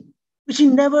harmony, which he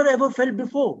never ever felt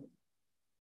before.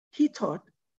 He thought,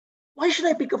 why should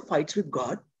I pick up fights with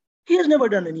God? He has never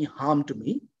done any harm to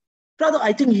me. Rather,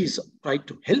 I think he's tried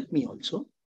to help me also.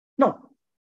 No.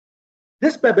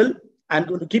 This pebble, I'm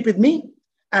going to keep with me,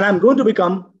 and I'm going to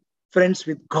become friends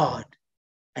with God.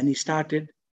 And he started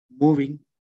moving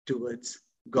towards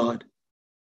God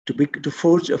to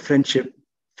forge a friendship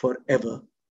forever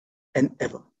and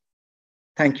ever.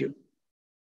 Thank you.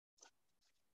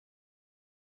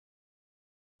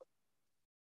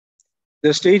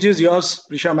 The stage is yours,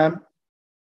 Prisha ma'am.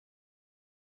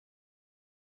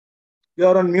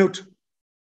 You're on mute.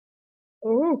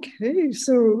 Okay,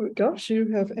 so gosh,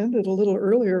 you have ended a little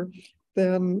earlier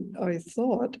than I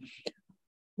thought.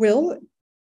 Well,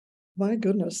 my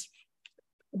goodness,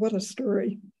 what a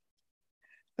story.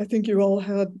 I think you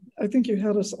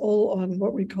had us all on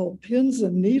what we call pins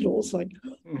and needles, like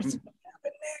what's going to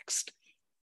happen next?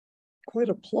 Quite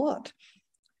a plot.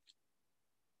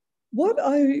 What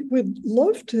I would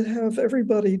love to have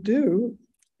everybody do,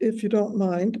 if you don't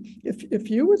mind, if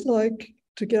you would like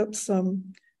to get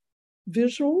some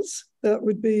visuals, that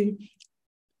would be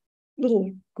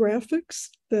little graphics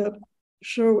that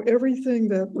show everything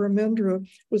that Ramendra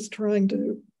was trying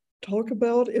to talk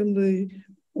about in the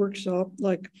workshop,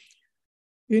 like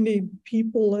you need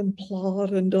people and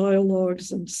plot and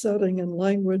dialogues and setting and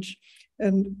language.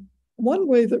 And one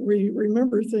way that we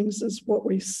remember things is what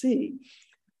we see.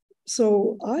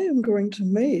 So I am going to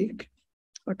make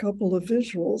a couple of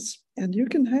visuals and you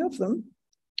can have them.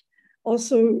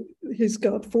 Also, he's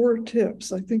got 4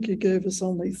 tips. I think he gave us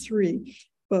only 3,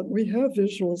 but we have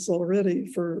visuals already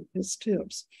for his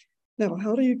tips. Now,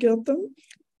 how do you get them?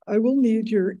 I will need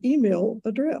your email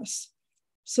address.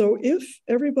 So if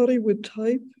everybody would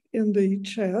type in the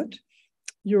chat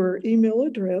your email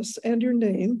address and your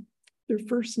name, your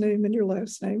first name and your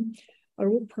last name, I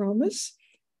will promise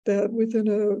that within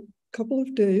a couple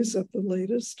of days at the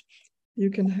latest,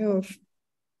 you can have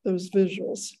those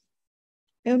visuals.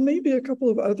 And maybe a couple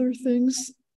of other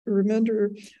things. Ramendra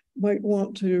might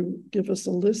want to give us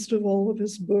a list of all of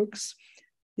his books.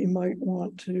 He might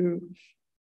want to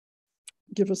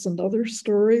give us another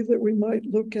story that we might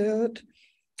look at.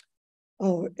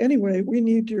 Anyway, we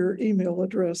need your email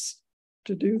address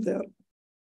to do that.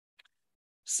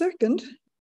 Second,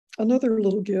 another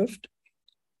little gift.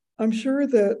 I'm sure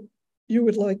that you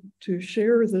would like to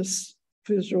share this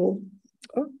visual,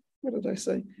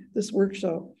 this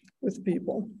workshop with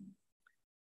people.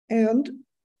 And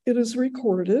it is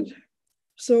recorded.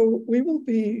 So we will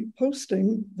be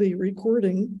posting the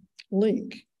recording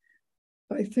link,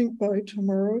 I think by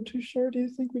tomorrow, Tushar. Do you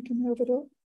think we can have it up?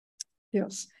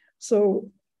 Yes. So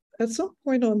at some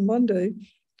point on Monday,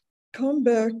 come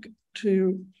back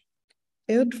to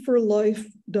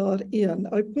edforlife.in.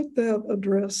 I put that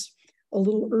address a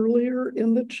little earlier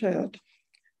in the chat.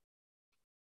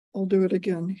 I'll do it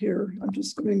again here. I'm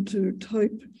just going to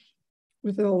type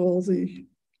without all the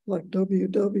like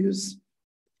WWs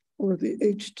or the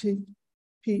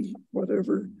HTTP,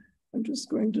 whatever. I'm just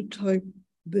going to type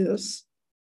this,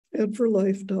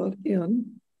 edforlife.in.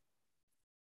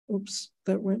 Oops,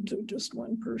 that went to just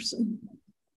one person.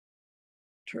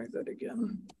 Try that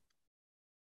again.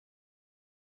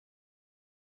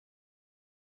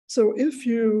 So if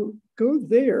you go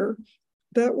there,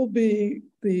 that will be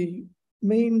the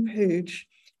main page,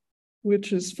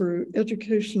 which is for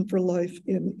Education for Life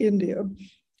in India.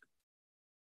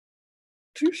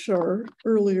 Tushar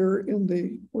earlier in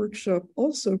the workshop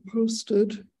also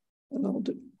posted, and I'll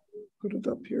put it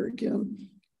up here again,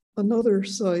 another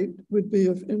site would be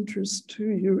of interest to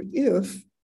you if,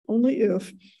 only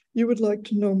if, you would like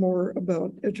to know more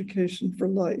about Education for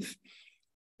Life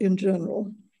in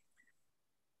general.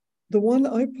 The one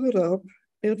I put up,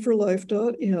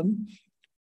 edforlife.in,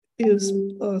 is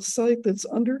a site that's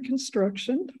under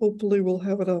construction. Hopefully we'll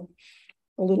have it up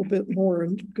a little bit more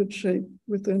in good shape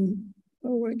within,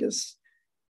 I guess,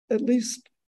 at least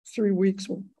 3 weeks.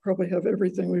 We'll probably have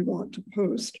everything we want to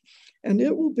post. And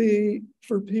it will be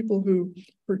for people who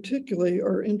particularly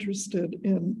are interested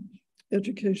in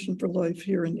Education for Life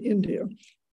here in India.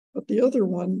 But the other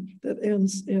one that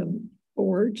ends in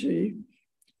 .org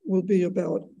will be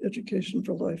about Education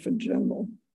for Life in general.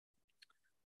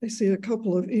 I see a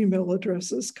couple of email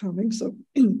addresses coming, so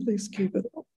please keep it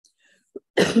up.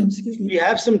 Excuse me. We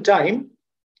have some time.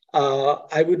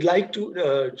 I would like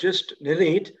to just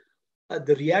narrate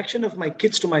the reaction of my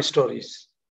kids to my stories.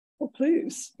 Oh,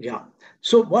 please. Yeah.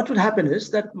 So what would happen is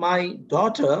that my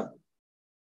daughter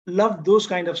loved those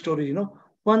kind of stories, you know.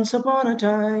 Once upon a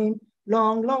time,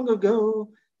 long, long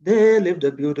ago, there lived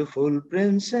a beautiful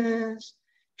princess.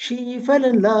 She fell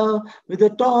in love with a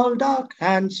tall, dark,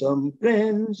 handsome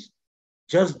prince.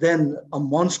 Just then, a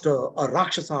monster, a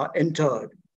Rakshasa,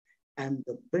 entered, and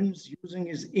the prince, using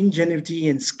his ingenuity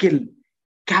and skill,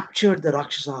 captured the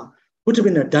Rakshasa, put him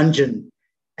in a dungeon,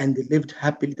 and they lived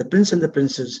happily. The prince and the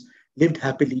princess lived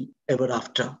happily ever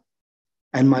after.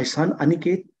 And my son,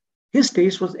 Aniket, his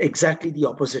taste was exactly the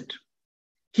opposite.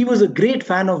 He was a great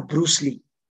fan of Bruce Lee,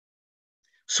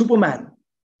 Superman,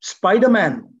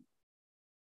 Spider-Man,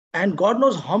 and God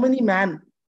knows how many men,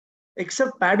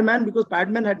 except Padman, because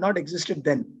Padman had not existed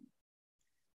then.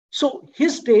 So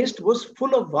his taste was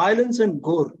full of violence and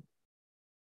gore.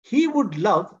 He would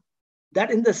love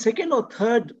that in the second or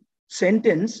third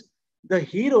sentence, the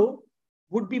hero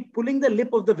would be pulling the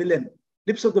lips of the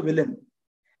villain.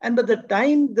 And by the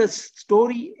time the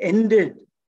story ended,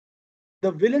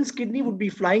 the villain's kidney would be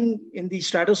flying in the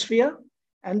stratosphere,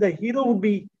 and the hero would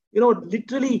be,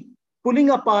 literally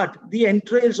pulling apart the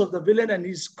entrails of the villain and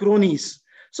his cronies.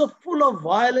 So full of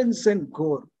violence and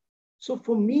gore. So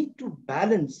for me to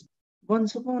balance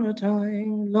once upon a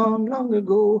time, long, long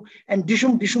ago, and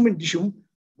dishum, dishum, and dishum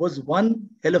was one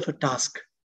hell of a task.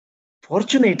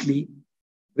 Fortunately,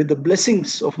 with the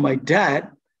blessings of my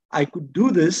dad, I could do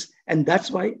this, and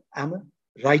that's why I'm a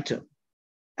writer.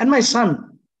 And my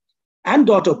son and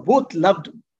daughter both loved,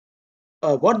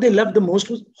 what they loved the most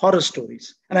was horror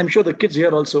stories. And I'm sure the kids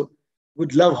here also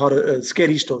would love horror,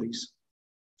 scary stories.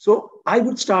 So I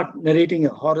would start narrating a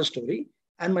horror story,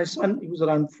 and my son, he was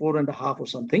around 4.5 or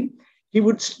something, he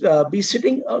would be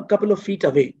sitting a couple of feet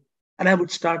away, and I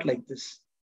would start like this.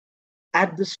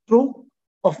 At the stroke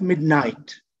of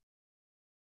midnight,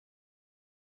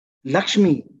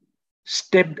 Lakshmi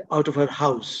stepped out of her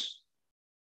house.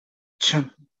 Chun,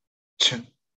 chun,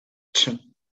 chun,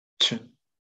 chun,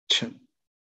 chun.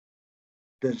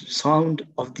 The sound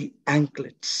of the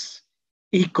anklets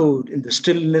echoed in the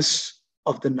stillness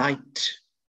of the night.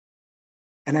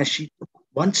 And as she took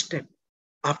one step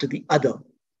after the other,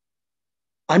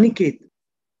 Aniket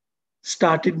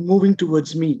started moving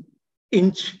towards me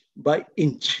inch by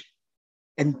inch.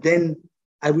 And then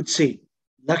I would say,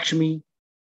 Lakshmi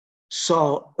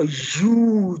saw a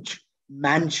huge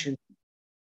mansion.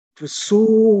 It was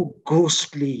so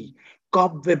ghostly.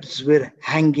 Cobwebs were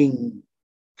hanging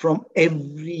from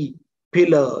every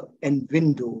pillar and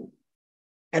window.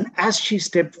 And as she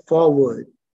stepped forward,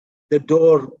 the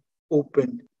door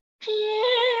opened.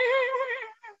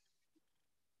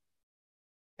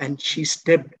 And she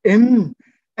stepped in,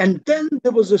 and then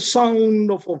there was a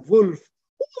sound of a wolf.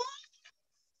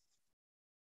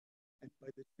 And by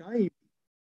the time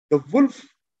the wolf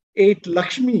ate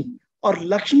Lakshmi, or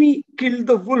Lakshmi killed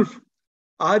the wolf,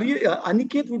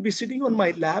 Aniket would be sitting on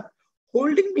my lap,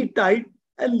 holding me tight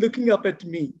and looking up at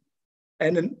me.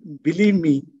 And believe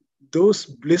me, those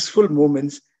blissful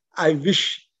moments, I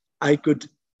wish I could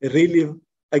relive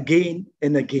again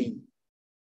and again.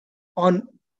 On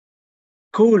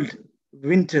cold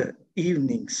winter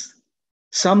evenings,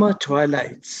 summer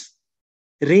twilights,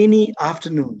 rainy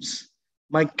afternoons,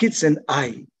 my kids and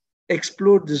I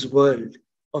explored this world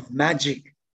of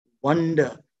magic,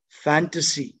 wonder,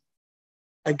 fantasy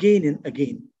again and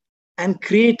again, and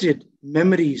created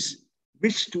memories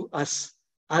which to us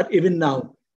are even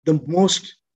now the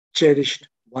most cherished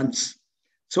ones.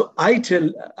 So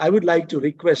I would like to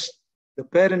request the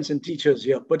parents and teachers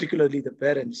here, particularly the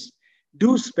parents,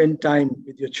 do spend time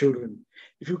with your children.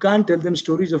 If you can't tell them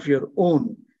stories of your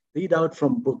own, read out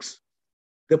from books.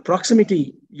 The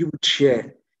proximity you would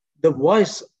share, the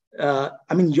voice,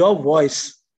 your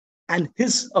voice and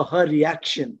his or her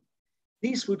reaction,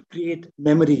 these would create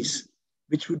memories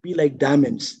which would be like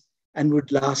diamonds and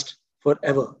would last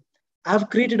forever. I've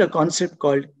created a concept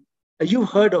called, you've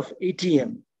heard of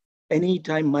ATM,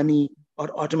 anytime money or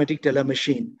automatic teller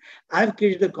machine. I've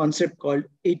created a concept called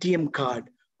ATM card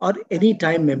or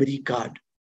anytime memory card.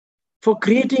 For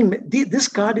creating this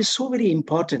card is so very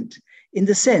important in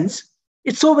the sense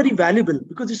it's so very valuable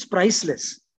because it's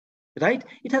priceless, right?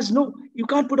 It has no, you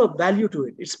can't put a value to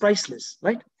it. It's priceless,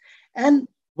 right? And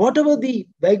whatever the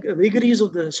vagaries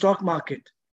of the stock market,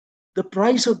 the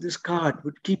price of this card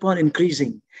would keep on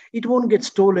increasing. It won't get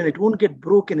stolen. It won't get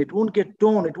broken. It won't get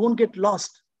torn. It won't get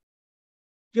lost.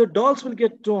 Your dolls will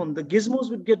get torn. The gizmos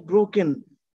will get broken.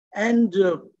 And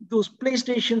those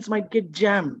PlayStations might get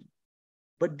jammed.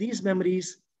 But these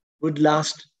memories would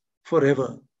last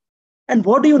forever. And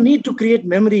what do you need to create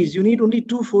memories? You need only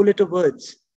two four-letter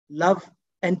words, love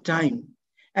and time.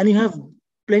 And you have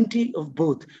plenty of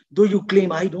both, though you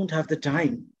claim, I don't have the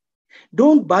time.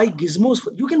 Don't buy gizmos.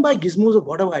 You can buy gizmos or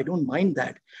whatever, I don't mind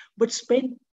that. But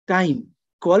spend time,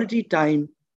 quality time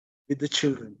with the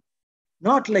children.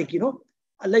 Not like,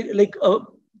 like a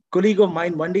colleague of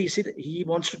mine, one day he said he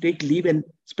wants to take leave and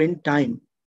spend time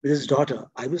with his daughter.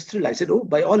 I was thrilled. I said, oh,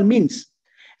 by all means.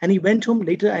 And he went home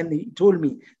later and he told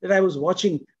me that I was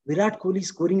watching Virat Kohli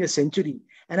scoring a century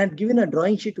and I'd given a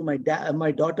drawing sheet to my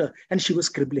daughter and she was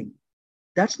scribbling.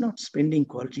 That's not spending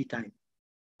quality time.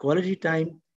 Quality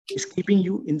time is keeping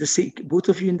you in the same, both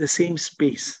of you in the same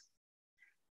space,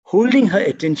 holding her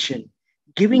attention,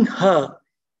 giving her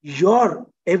your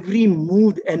every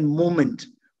mood and moment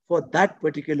for that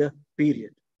particular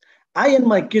period. I and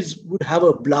my kids would have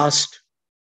a blast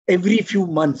every few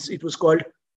months. It was called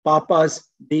Papa's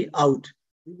Day Out.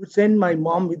 We would send my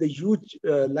mom with a huge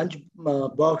lunch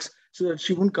box so that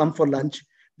she wouldn't come for lunch.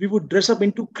 We would dress up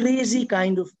into crazy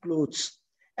kind of clothes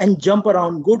and jump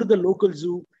around, go to the local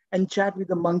zoo and chat with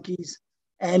the monkeys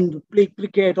and play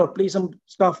cricket or play some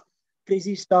stuff,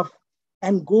 crazy stuff,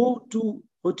 and go to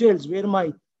hotels where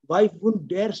my wife wouldn't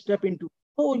dare step into.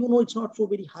 Oh, it's not so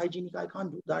very hygienic. I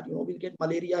can't do that. We'll get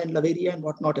malaria and lavaria and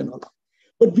whatnot and all.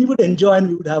 But we would enjoy and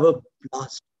we would have a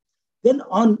blast. Then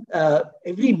on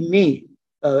every May,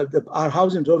 our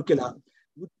house in Rourkela,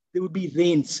 there would be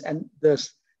rains and the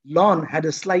lawn had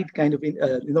a slight kind of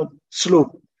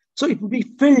slope. So it would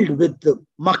be filled with the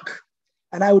muck.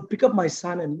 And I would pick up my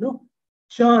son and,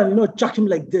 chuck him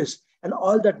like this. And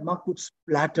all that muck would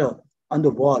splatter on the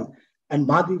wall. And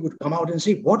Madhvi would come out and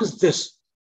say, what is this?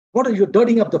 What are you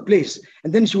dirtying up the place?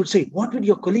 And then she would say, what would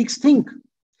your colleagues think?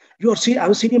 I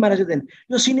was senior manager then.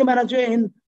 You're senior manager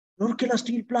in Rourkela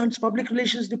Steel Plant's Public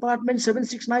Relations Department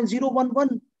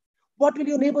 769011. What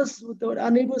will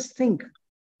our neighbors think?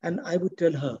 And I would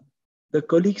tell her, the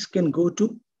colleagues can go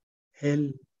to hell.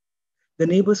 The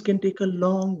neighbors can take a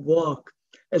long walk.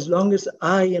 As long as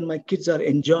I and my kids are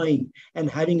enjoying and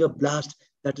having a blast,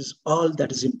 that is all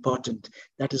that is important.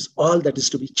 That is all that is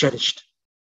to be cherished.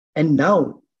 And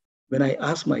now, when I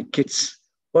ask my kids,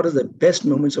 what are the best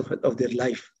moments of their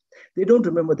life? They don't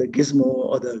remember the gizmo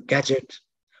or the gadget.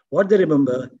 What they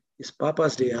remember is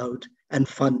Papa's Day Out and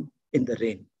fun in the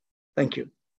rain. Thank you.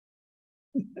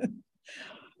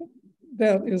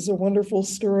 That is a wonderful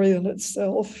story in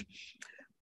itself.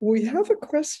 We have a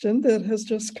question that has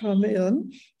just come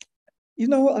in.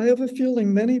 I have a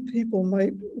feeling many people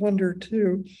might wonder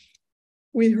too.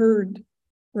 We heard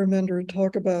Ramendra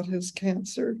talk about his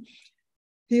cancer.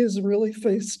 He has really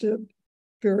faced it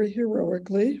very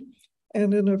heroically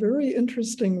and in a very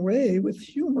interesting way with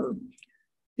humor.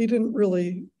 He didn't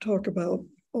really talk about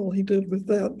all he did with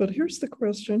that, but here's the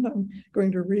question. I'm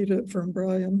going to read it from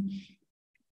Brian.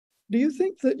 Do you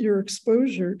think that your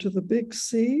exposure to the big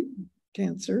C,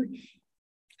 cancer,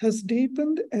 has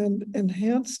deepened and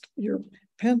enhanced your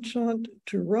penchant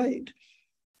to write?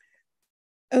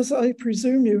 as I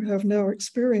presume you have now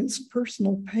experienced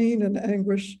personal pain and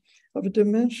anguish of a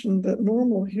dimension that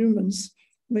normal humans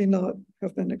may not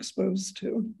have been exposed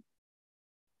to.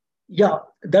 Yeah,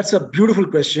 that's a beautiful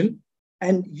question.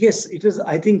 And yes, it is,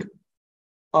 I think,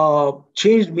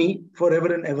 changed me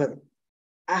forever and ever.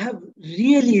 I have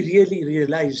really, really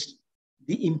realized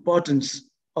the importance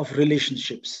of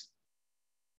relationships.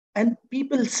 And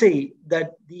people say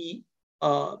that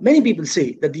many people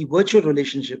say that the virtual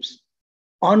relationships,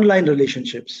 online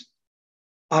relationships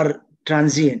are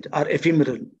transient, are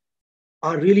ephemeral,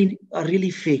 are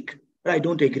really fake. But I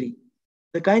don't agree.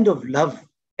 The kind of love,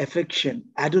 affection,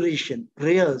 adoration,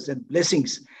 prayers, and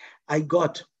blessings I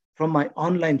got from my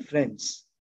online friends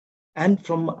and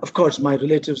from, of course, my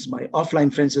relatives, my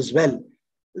offline friends as well,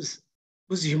 was,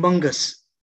 was humongous.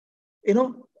 You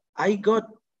know, I got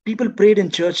people prayed in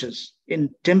churches, in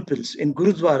temples, in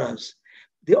gurudwaras.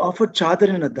 They offered chadar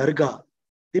in a dargah.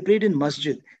 They prayed in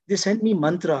masjid. They sent me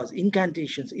mantras,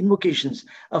 incantations, invocations.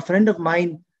 A friend of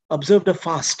mine observed a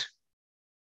fast,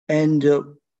 and a,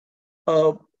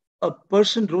 a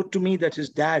person wrote to me that his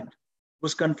dad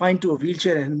was confined to a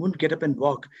wheelchair and wouldn't get up and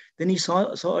walk. Then he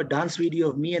saw a dance video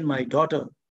of me and my daughter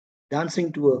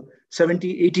dancing to a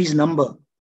 70s, 80s number.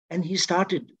 And he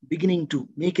started beginning to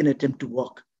make an attempt to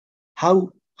walk.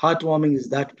 How heartwarming is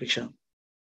that, Prisha?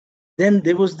 Then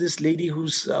there was this lady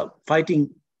who's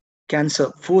fighting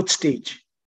cancer, fourth stage.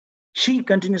 She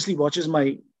continuously watches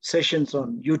my sessions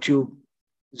on YouTube,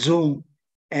 Zoom,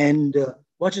 and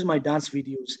watches my dance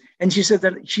videos. And she said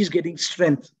that she's getting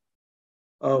strength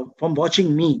from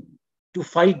watching me to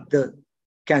fight the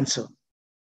cancer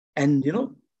and,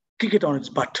 kick it on its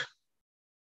butt.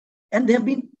 And there have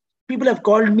been people have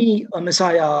called me a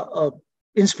messiah, a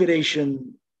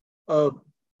inspiration, a,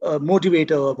 a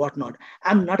motivator, or whatnot.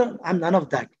 I'm none of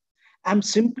that. I'm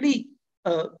simply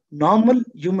a normal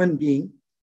human being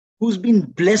who's been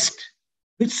blessed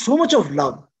with so much of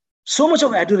love, so much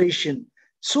of adoration,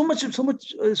 so many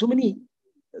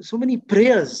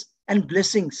prayers and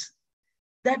blessings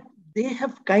that they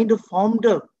have kind of formed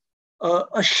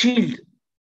a shield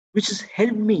which has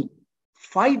helped me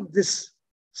fight this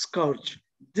scourge,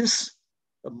 this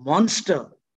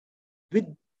monster with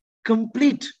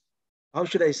complete, how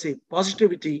should I say,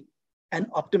 positivity and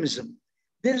optimism.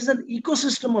 There is an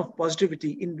ecosystem of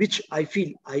positivity in which I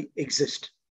feel I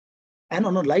exist. And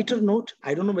on a lighter note,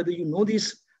 I don't know whether you know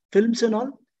these films and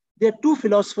all. There are two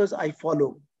philosophers I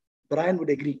follow. Brian would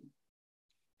agree.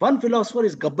 One philosopher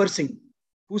is Gabbar Singh,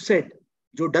 who said,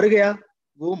 "Jo dar gaya,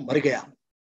 wo mar gaya."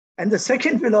 And the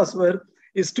second philosopher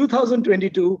is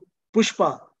 2022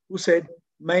 Pushpa, who said,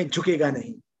 "Main jhukega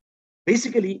nahi."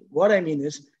 Basically, what I mean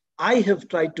is, I have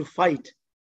tried to fight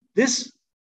this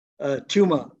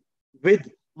tumor with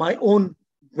my own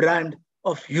brand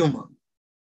of humor.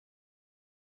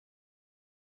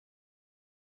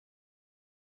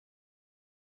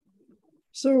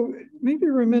 So maybe,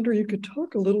 Ramendra, you could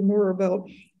talk a little more about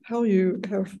how you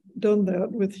have done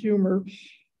that with humor.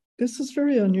 This is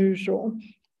very unusual,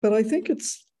 but I think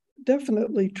it's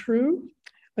definitely true.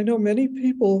 I know many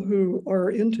people who are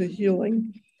into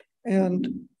healing,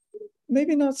 and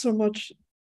maybe not so much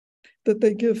that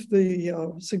they give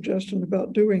the suggestion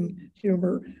about doing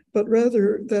humor, but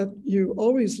rather that you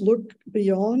always look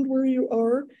beyond where you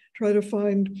are, try to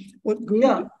find what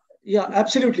good. Yeah,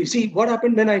 absolutely. See, what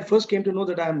happened when I first came to know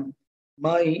that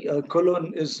my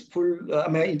colon is full,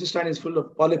 my intestine is full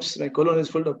of polyps, my colon is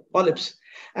full of polyps,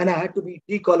 and I had to be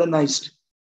decolonized.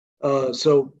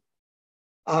 So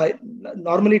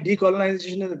normally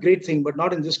decolonization is a great thing, but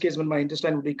not in this case when my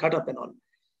intestine would be cut up and all.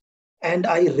 And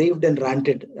I raved and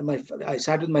ranted. And I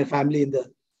sat with my family in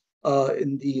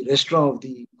the restaurant of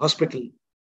the hospital,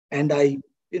 and I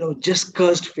just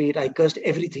cursed fate. I cursed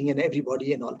everything and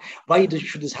everybody and all. Why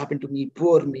should this happen to me?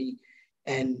 Poor me.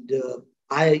 And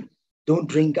I don't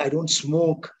drink. I don't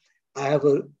smoke.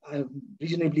 I'm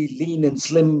reasonably lean and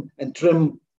slim and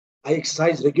trim. I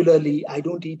exercise regularly. I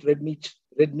don't eat red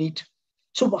meat.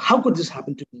 So how could this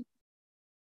happen to me?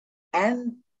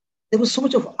 And there was so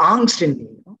much of angst in me,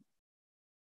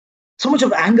 so much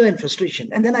of anger and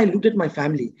frustration. And then I looked at my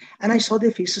family and I saw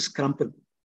their faces crumple.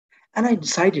 And I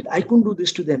decided I couldn't do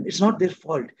this to them. It's not their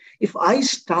fault. If I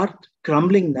start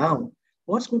crumbling now,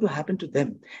 what's going to happen to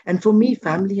them? And for me,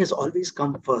 family has always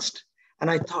come first. And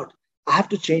I thought, I have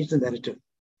to change the narrative.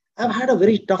 I've had a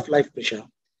very tough life, Prisha.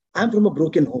 I'm from a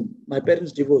broken home. My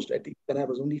parents divorced, I think, when I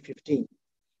was only 15.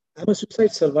 I'm a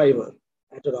suicide survivor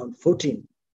at around 14.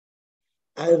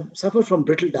 I've suffered from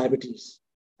brittle diabetes,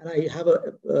 and I have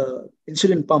a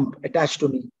insulin pump attached to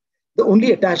me. The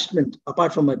only attachment,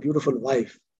 apart from my beautiful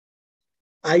wife.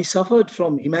 I suffered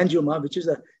from hemangioma, which is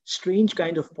a strange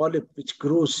kind of polyp which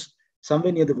grows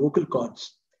somewhere near the vocal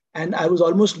cords. And I was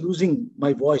almost losing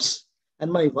my voice.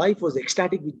 And my wife was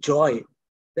ecstatic with joy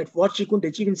that what she couldn't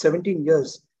achieve in 17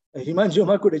 years, a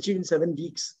hemangioma could achieve in 7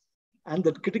 weeks. And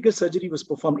that critical surgery was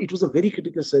performed. It was a very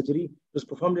critical surgery. It was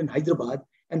performed in Hyderabad.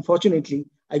 And fortunately,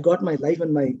 I got my life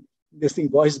and my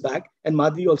voice back. And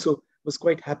Madhuri also was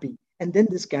quite happy. And then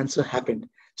this cancer happened.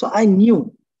 So I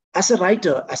knew as a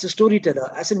writer, as a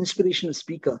storyteller, as an inspirational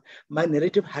speaker, my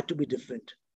narrative had to be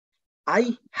different.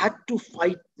 I had to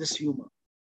fight this humor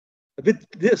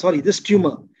this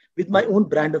tumor with my own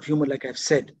brand of humor, like I've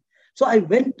said. So I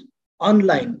went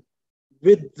online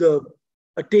with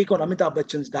a take on Amitabh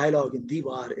Bachchan's dialogue in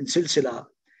Diwar, in Silsila.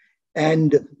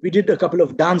 And we did a couple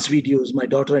of dance videos, my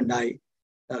daughter and I,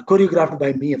 choreographed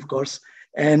by me, of course.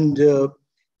 And I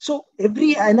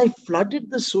flooded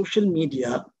the social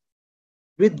media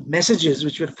with messages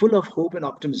which were full of hope and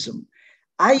optimism.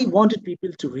 I wanted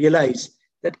people to realize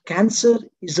that cancer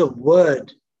is a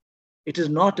word, it is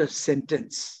not a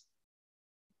sentence.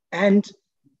 And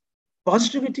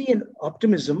positivity and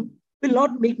optimism will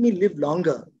not make me live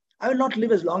longer. I will not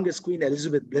live as long as Queen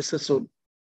Elizabeth, bless her soul.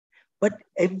 But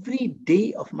every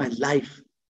day of my life,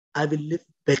 I will live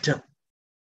better.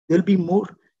 There will be more,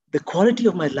 the quality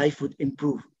of my life would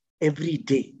improve every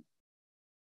day.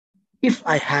 If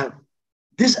I have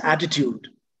this attitude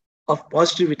of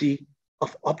positivity,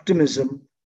 of optimism,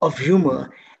 of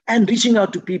humor, and reaching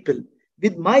out to people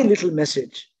with my little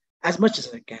message as much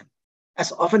as I can,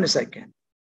 as often as I can,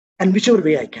 and whichever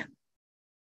way I can.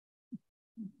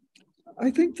 I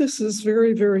think this is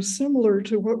very, very similar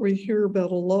to what we hear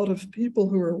about a lot of people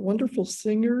who are wonderful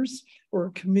singers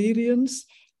or comedians,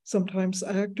 sometimes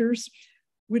actors,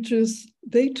 which is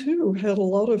they too had a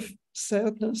lot of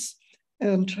sadness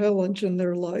and challenge in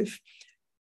their life.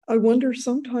 I wonder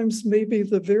sometimes maybe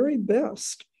the very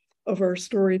best of our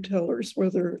storytellers,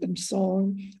 whether in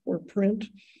song or print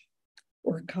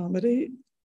or comedy,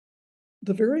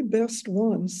 the very best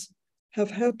ones have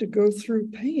had to go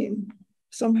through pain.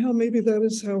 Somehow maybe that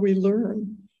is how we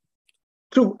learn.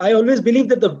 True. I always believe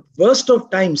that the worst of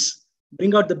times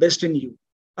bring out the best in you.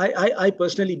 I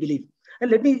personally believe. And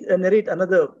let me narrate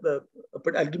another,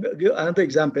 I'll give another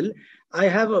example. I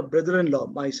have a brother-in-law,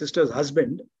 my sister's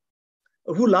husband,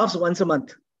 who laughs once a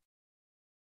month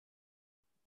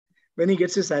when he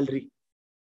gets his salary.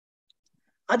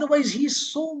 Otherwise,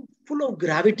 he's so full of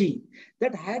gravity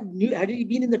that had he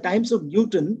been in the times of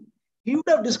Newton, he would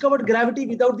have discovered gravity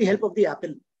without the help of the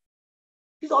apple.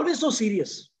 He's always so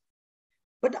serious.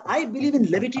 But I believe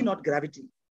in levity, not gravity.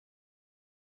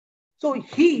 So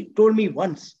he told me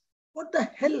once, what the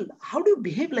hell? How do you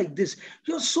behave like this?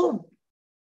 You're so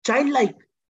childlike.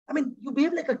 I mean, you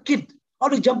behave like a kid,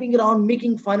 always jumping around,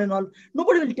 making fun and all.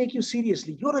 Nobody will take you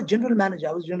seriously. You're a general manager.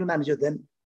 I was general manager then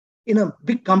in a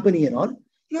big company and all.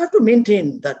 You have to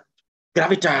maintain that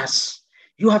gravitas.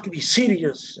 You have to be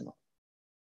serious,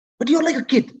 But you're like a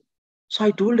kid. So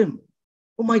I told him,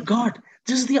 oh my God,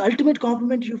 this is the ultimate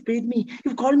compliment you've paid me.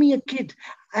 You've called me a kid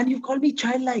and you've called me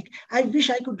childlike. I wish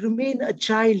I could remain a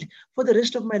child for the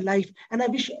rest of my life. And I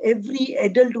wish every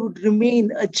adult would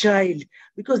remain a child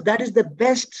because that is the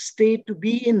best state to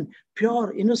be in,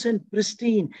 pure, innocent,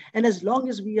 pristine. And as long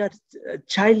as we are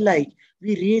childlike,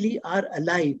 we really are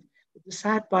alive. The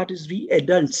sad part is we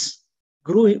adults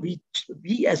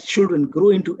we as children grow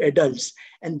into adults,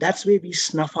 and that's where we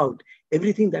snuff out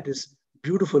everything that is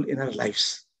beautiful in our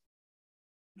lives.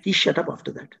 He shut up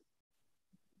after that.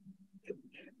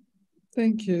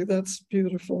 Thank you. That's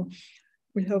beautiful.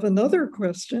 We have another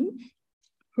question.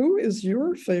 Who is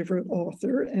your favorite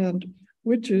author and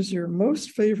which is your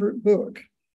most favorite book?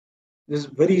 This is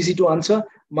very easy to answer.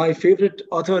 My favorite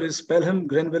author is Pelham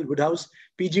Grenville Woodhouse,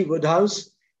 P.G.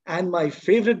 Woodhouse. And my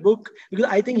favorite book, because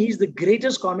I think he's the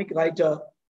greatest comic writer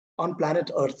on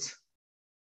planet Earth.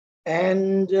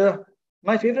 And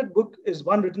my favorite book is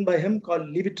one written by him called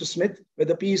Leave It to Smith, where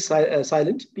the P is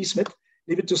silent, P. Smith,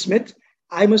 Leave It to Smith.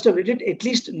 I must have read it at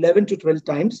least 11 to 12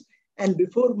 times. And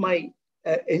before my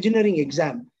engineering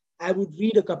exam, I would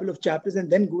read a couple of chapters and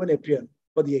then go and appear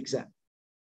for the exam.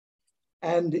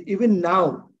 And even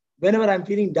now, whenever I'm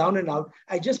feeling down and out,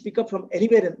 I just pick up from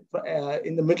anywhere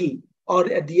in the middle or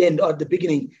at the end or the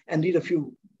beginning and read a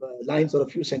few lines or a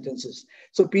few sentences.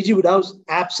 So P.G. Woodhouse,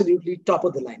 absolutely top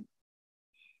of the line.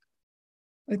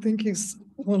 I think he's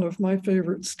one of my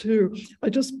favorites too. I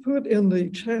just put in the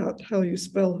chat how you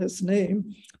spell his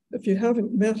name. If you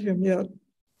haven't met him yet,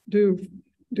 do.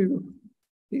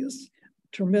 He has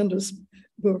tremendous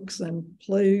books and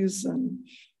plays and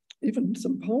even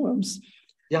some poems.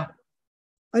 Yeah.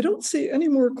 I don't see any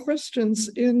more questions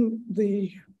in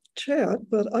the chat,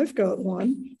 but I've got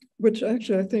one, which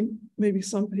actually I think maybe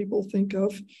some people think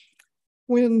of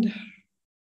when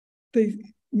they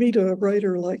meet a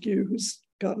writer like you who's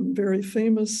gotten very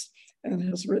famous and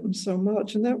has written so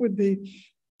much. And that would be,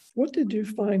 what did you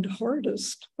find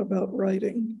hardest about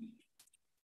writing?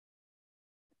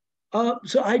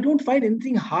 So I don't find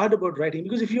anything hard about writing,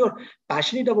 because if you're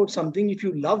passionate about something, if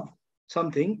you love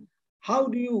something, how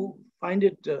do you find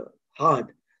it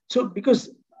hard? So because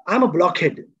I'm a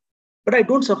blockhead, but I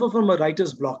don't suffer from a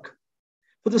writer's block,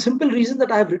 for the simple reason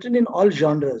that I have written in all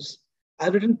genres.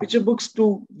 I've written picture books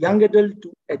to young adult,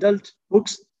 to adult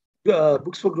books,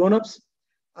 books for grown-ups.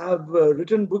 I've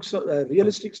written books,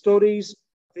 realistic stories,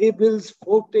 fables,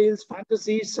 folk tales,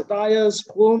 fantasies, satires,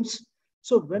 poems.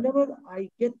 So whenever I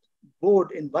get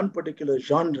bored in one particular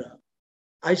genre,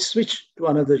 I switch to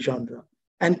another genre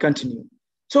and continue.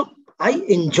 So I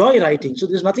enjoy writing. So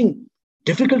there's nothing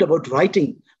difficult about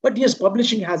writing. But yes,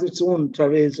 publishing has its own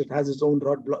travails, it has its own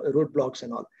roadblocks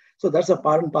and all. So that's a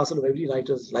part and parcel of every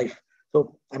writer's life.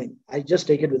 So, I mean, I just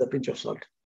take it with a pinch of salt.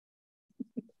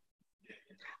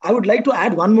 I would like to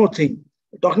add one more thing.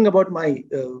 Talking about my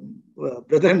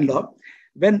brother-in-law,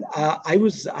 when I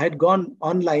had gone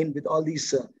online with all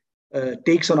these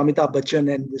takes on Amitabh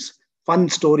Bachchan and this fun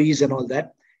stories and all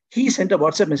that. He sent a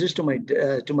WhatsApp message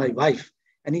to my wife,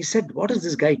 and he said, "What is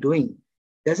this guy doing?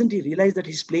 Doesn't he realize that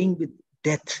he's playing with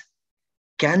death?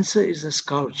 Cancer is a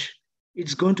scourge.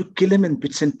 It's going to kill him in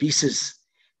bits and pieces.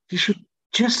 He should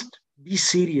just be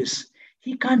serious.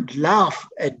 He can't laugh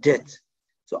at death."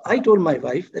 So I told my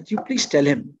wife that you please tell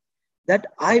him that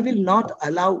I will not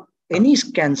allow any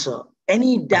cancer,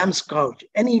 any damn scourge,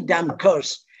 any damn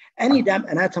curse, any damn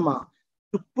anathema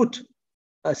to put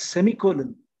a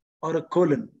semicolon or a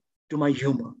colon to my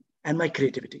humor and my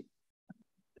creativity.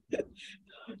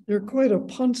 You're quite a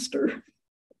punster.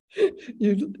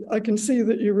 I can see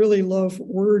that you really love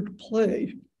word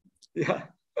play. Yeah.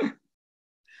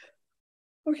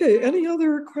 Okay, any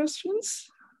other questions?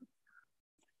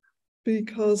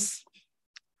 Because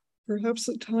perhaps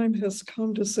the time has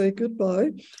come to say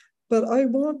goodbye, but I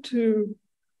want to,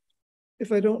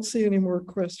 if I don't see any more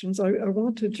questions, I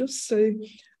want to just say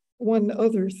one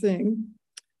other thing,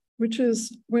 which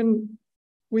is when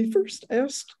we first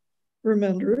asked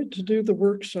Ramendra to do the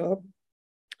workshop,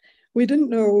 we didn't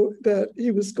know that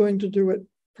he was going to do it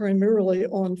primarily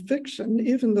on fiction,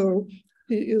 even though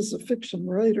he is a fiction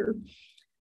writer.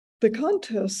 The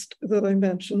contest that I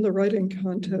mentioned, the writing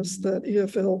contest that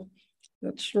EFL,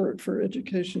 that's short for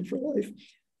Education for Life,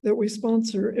 that we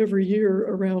sponsor every year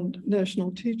around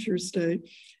National Teachers Day,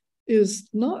 is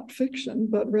not fiction,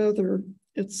 but rather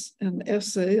it's an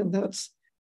essay, and that's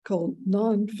called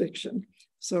nonfiction.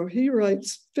 So he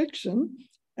writes fiction,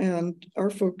 and our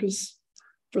focus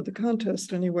for the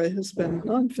contest anyway has been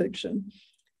nonfiction.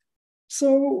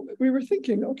 So we were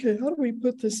thinking, okay, how do we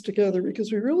put this together?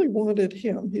 Because we really wanted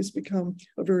him. He's become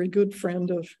a very good friend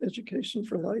of Education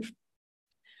for Life.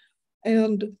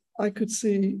 And I could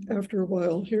see after a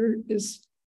while, here is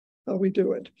how we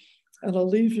do it. And I'll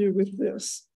leave you with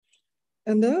this.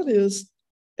 And that is,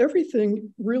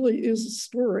 everything really is a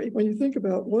story. When you think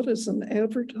about what is an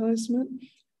advertisement,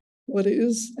 what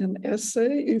is an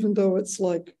essay, even though it's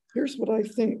like, here's what I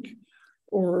think,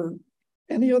 or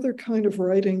any other kind of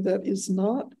writing that is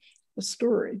not a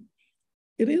story.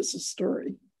 It is a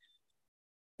story.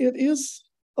 It is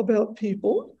about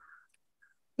people.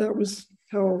 That was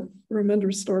how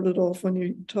Ramendra started off when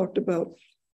you talked about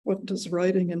what does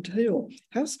writing entail. It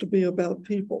has to be about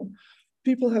people.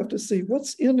 People have to see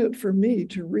what's in it for me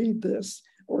to read this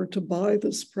or to buy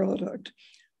this product.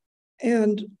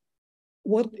 And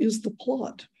what is the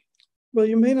plot? Well,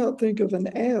 you may not think of an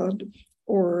ad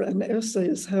or an essay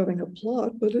as having a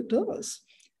plot, but it does.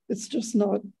 It's just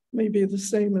not maybe the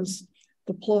same as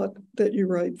the plot that you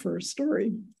write for a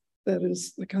story. That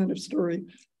is the kind of story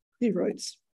he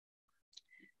writes.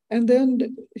 And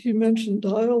then he mentioned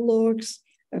dialogues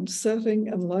and setting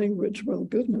and language. Well,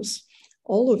 goodness,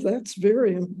 all of that's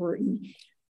very important.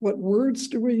 What words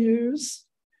do we use?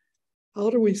 How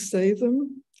do we say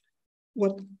them?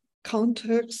 What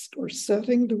context or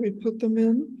setting do we put them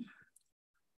in?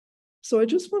 So I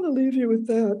just want to leave you with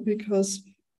that, because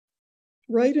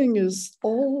writing is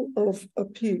all of a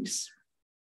piece.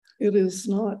 It is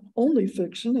not only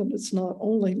fiction, and it's not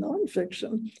only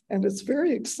nonfiction, and it's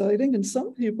very exciting. And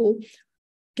some people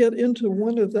get into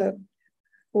one of that,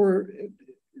 or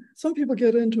some people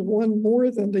get into one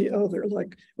more than the other.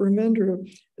 Like Ramendra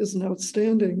is an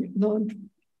outstanding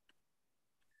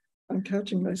I'm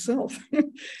catching myself.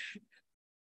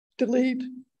 Delete.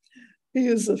 He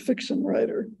is a fiction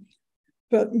writer.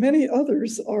 but many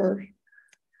others are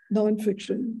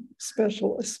nonfiction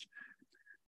specialists.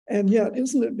 And yet,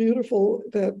 isn't it beautiful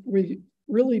that we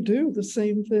really do the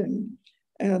same thing?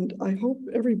 And I hope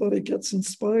everybody gets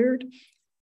inspired.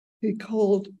 He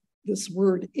called this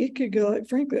word ikigai.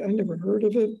 Frankly, I never heard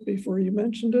of it before you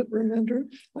mentioned it, Ramendra.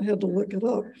 I had to look it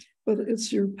up. But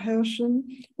it's your passion,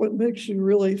 what makes you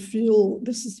really feel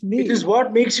this is me. It is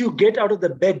what makes you get out of the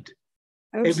bed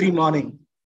every morning.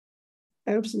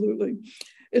 Absolutely.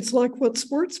 It's like what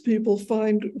sports people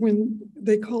find when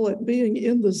they call it being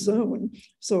in the zone.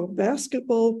 So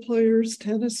basketball players,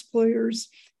 tennis players,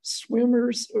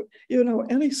 swimmers, you know,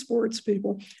 any sports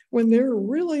people, when they're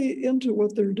really into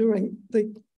what they're doing, they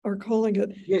are calling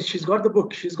it. Yes, she's got the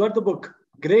book. She's got the book.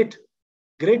 Great.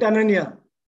 Great, Ananya.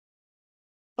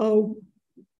 Oh,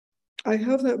 I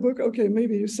have that book. Okay,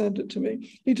 maybe you sent it to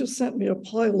me. He just sent me a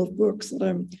pile of books that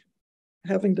I'm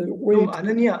having to wait. No,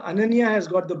 Ananya has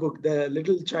got the book, the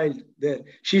little child there.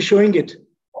 She's showing it.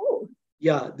 Oh.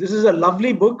 Yeah, this is a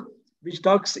lovely book which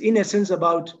talks in essence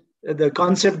about the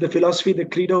concept, the philosophy, the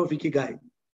credo of Ikigai.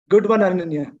 Good one,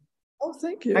 Ananya. Oh,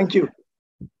 thank you. Thank you.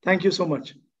 Thank you so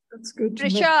much. That's good.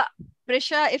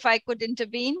 Prisha, if I could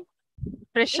intervene.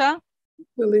 Prisha?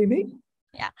 Shalini?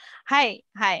 Yeah. Hi.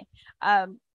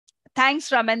 Thanks,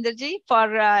 Ramendraji,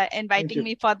 for inviting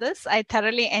me for this. I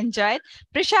thoroughly enjoyed.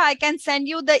 Prisha, I can send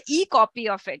you the e-copy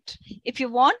of it. If you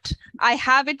want, I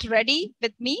have it ready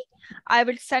with me. I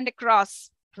will send across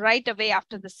right away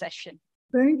after the session.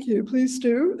 Thank you. Please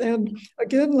do. And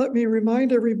again, let me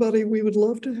remind everybody, we would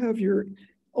love to have your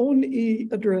own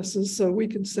e-addresses so we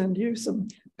can send you some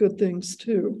good things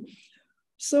too.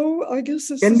 So I guess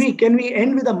this can we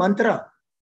end with a mantra?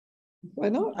 Why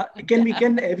not?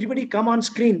 Can everybody come on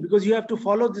screen, because you have to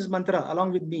follow this mantra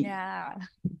along with me. Yeah.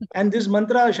 And this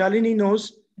mantra, Shalini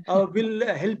knows, will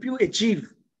help you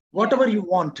achieve whatever you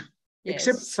want,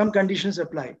 except some conditions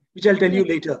apply, which I'll tell you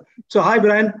later. So hi,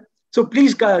 Brian. So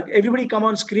please, everybody come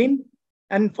on screen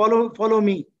and follow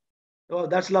me. Oh,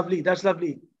 that's lovely. That's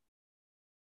lovely.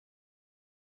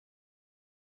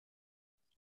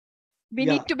 We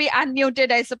need to be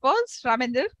unmuted, I suppose,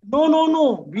 Ramendra?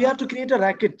 No. We have to create a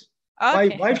racket. Okay.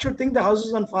 My wife should think the house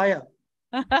is on fire.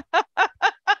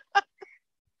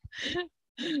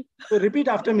 So repeat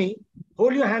after me.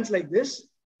 Hold your hands like this.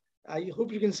 I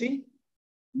hope you can see.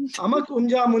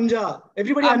 Amakunja munja.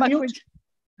 Everybody unmute.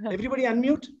 Everybody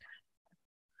unmute.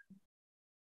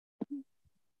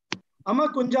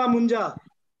 Amakunja munja.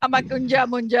 Amakunja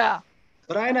munja.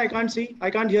 Brian, I can't see.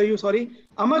 I can't hear you. Sorry.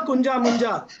 Amakunja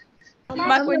munja.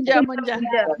 Amakunja munja.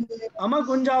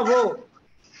 Amakunja wo.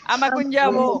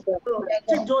 Amakunja wo.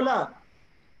 Chik jola.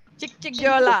 Chik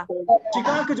jola.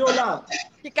 Chikak jola.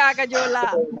 Chikaka jola.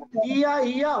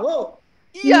 Iya wo.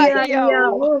 Iya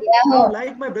wo.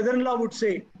 Like my brother-in-law would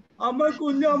say,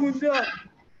 Amakunja munja.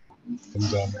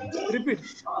 Repeat.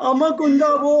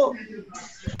 Amakunja wo.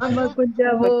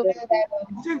 Amakunja wo.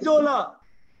 Chik jola.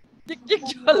 Chik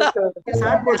jola.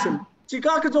 Sad person.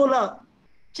 Chikak jola.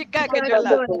 Chikaka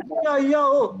jola. Iya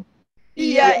wo.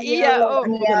 Iya wo.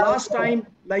 And for the last time,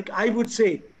 like I would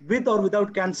say, with or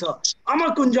without cancer,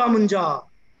 Amakunja munja.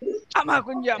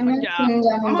 Amakunja munja.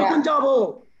 Amakunja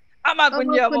wo.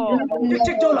 Amakunja wo.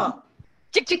 Chik jola.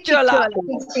 Chik jola.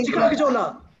 Chikak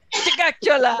jola. Chikak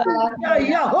jola.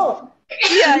 Iya ho.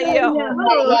 Iya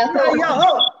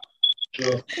ho.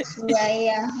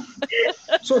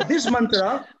 So this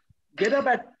mantra, get up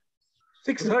at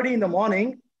 6:30 in the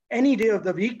morning, any day of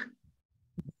the week.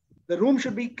 The room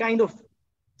should be kind of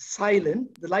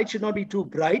silent. The light should not be too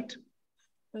bright.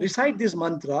 Recite this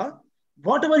mantra.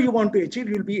 Whatever you want to achieve,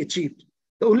 will be achieved.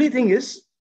 The only thing is,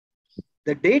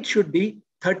 the date should be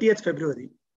 30th February.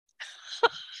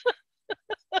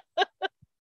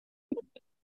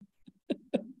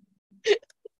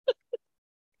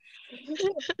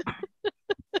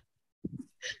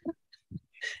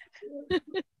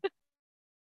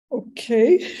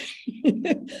 Okay.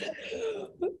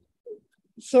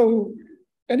 So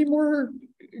any more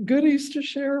goodies to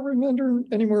share, Ramendra?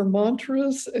 Any more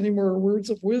mantras? Any more words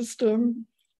of wisdom?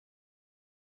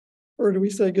 Or do we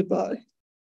say goodbye?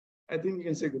 I think we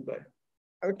can say goodbye.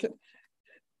 Okay.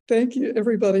 Thank you,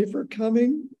 everybody, for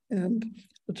coming, and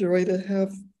a joy to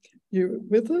have you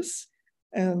with us.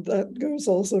 And that goes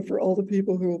also for all the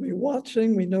people who will be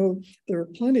watching. We know there are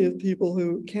plenty of people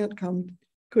who couldn't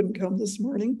come this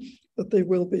morning, but they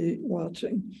will be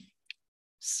watching.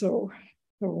 So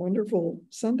a wonderful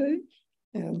Sunday.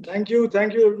 And thank you,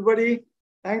 everybody.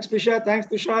 Thanks, Pisha. Thanks,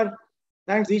 Tushar.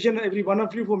 Thanks each and every one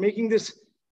of you for making this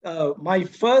my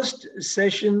first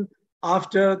session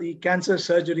after the cancer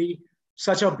surgery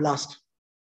such a blast.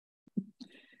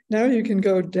 Now you can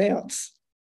go dance.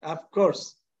 Of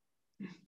course.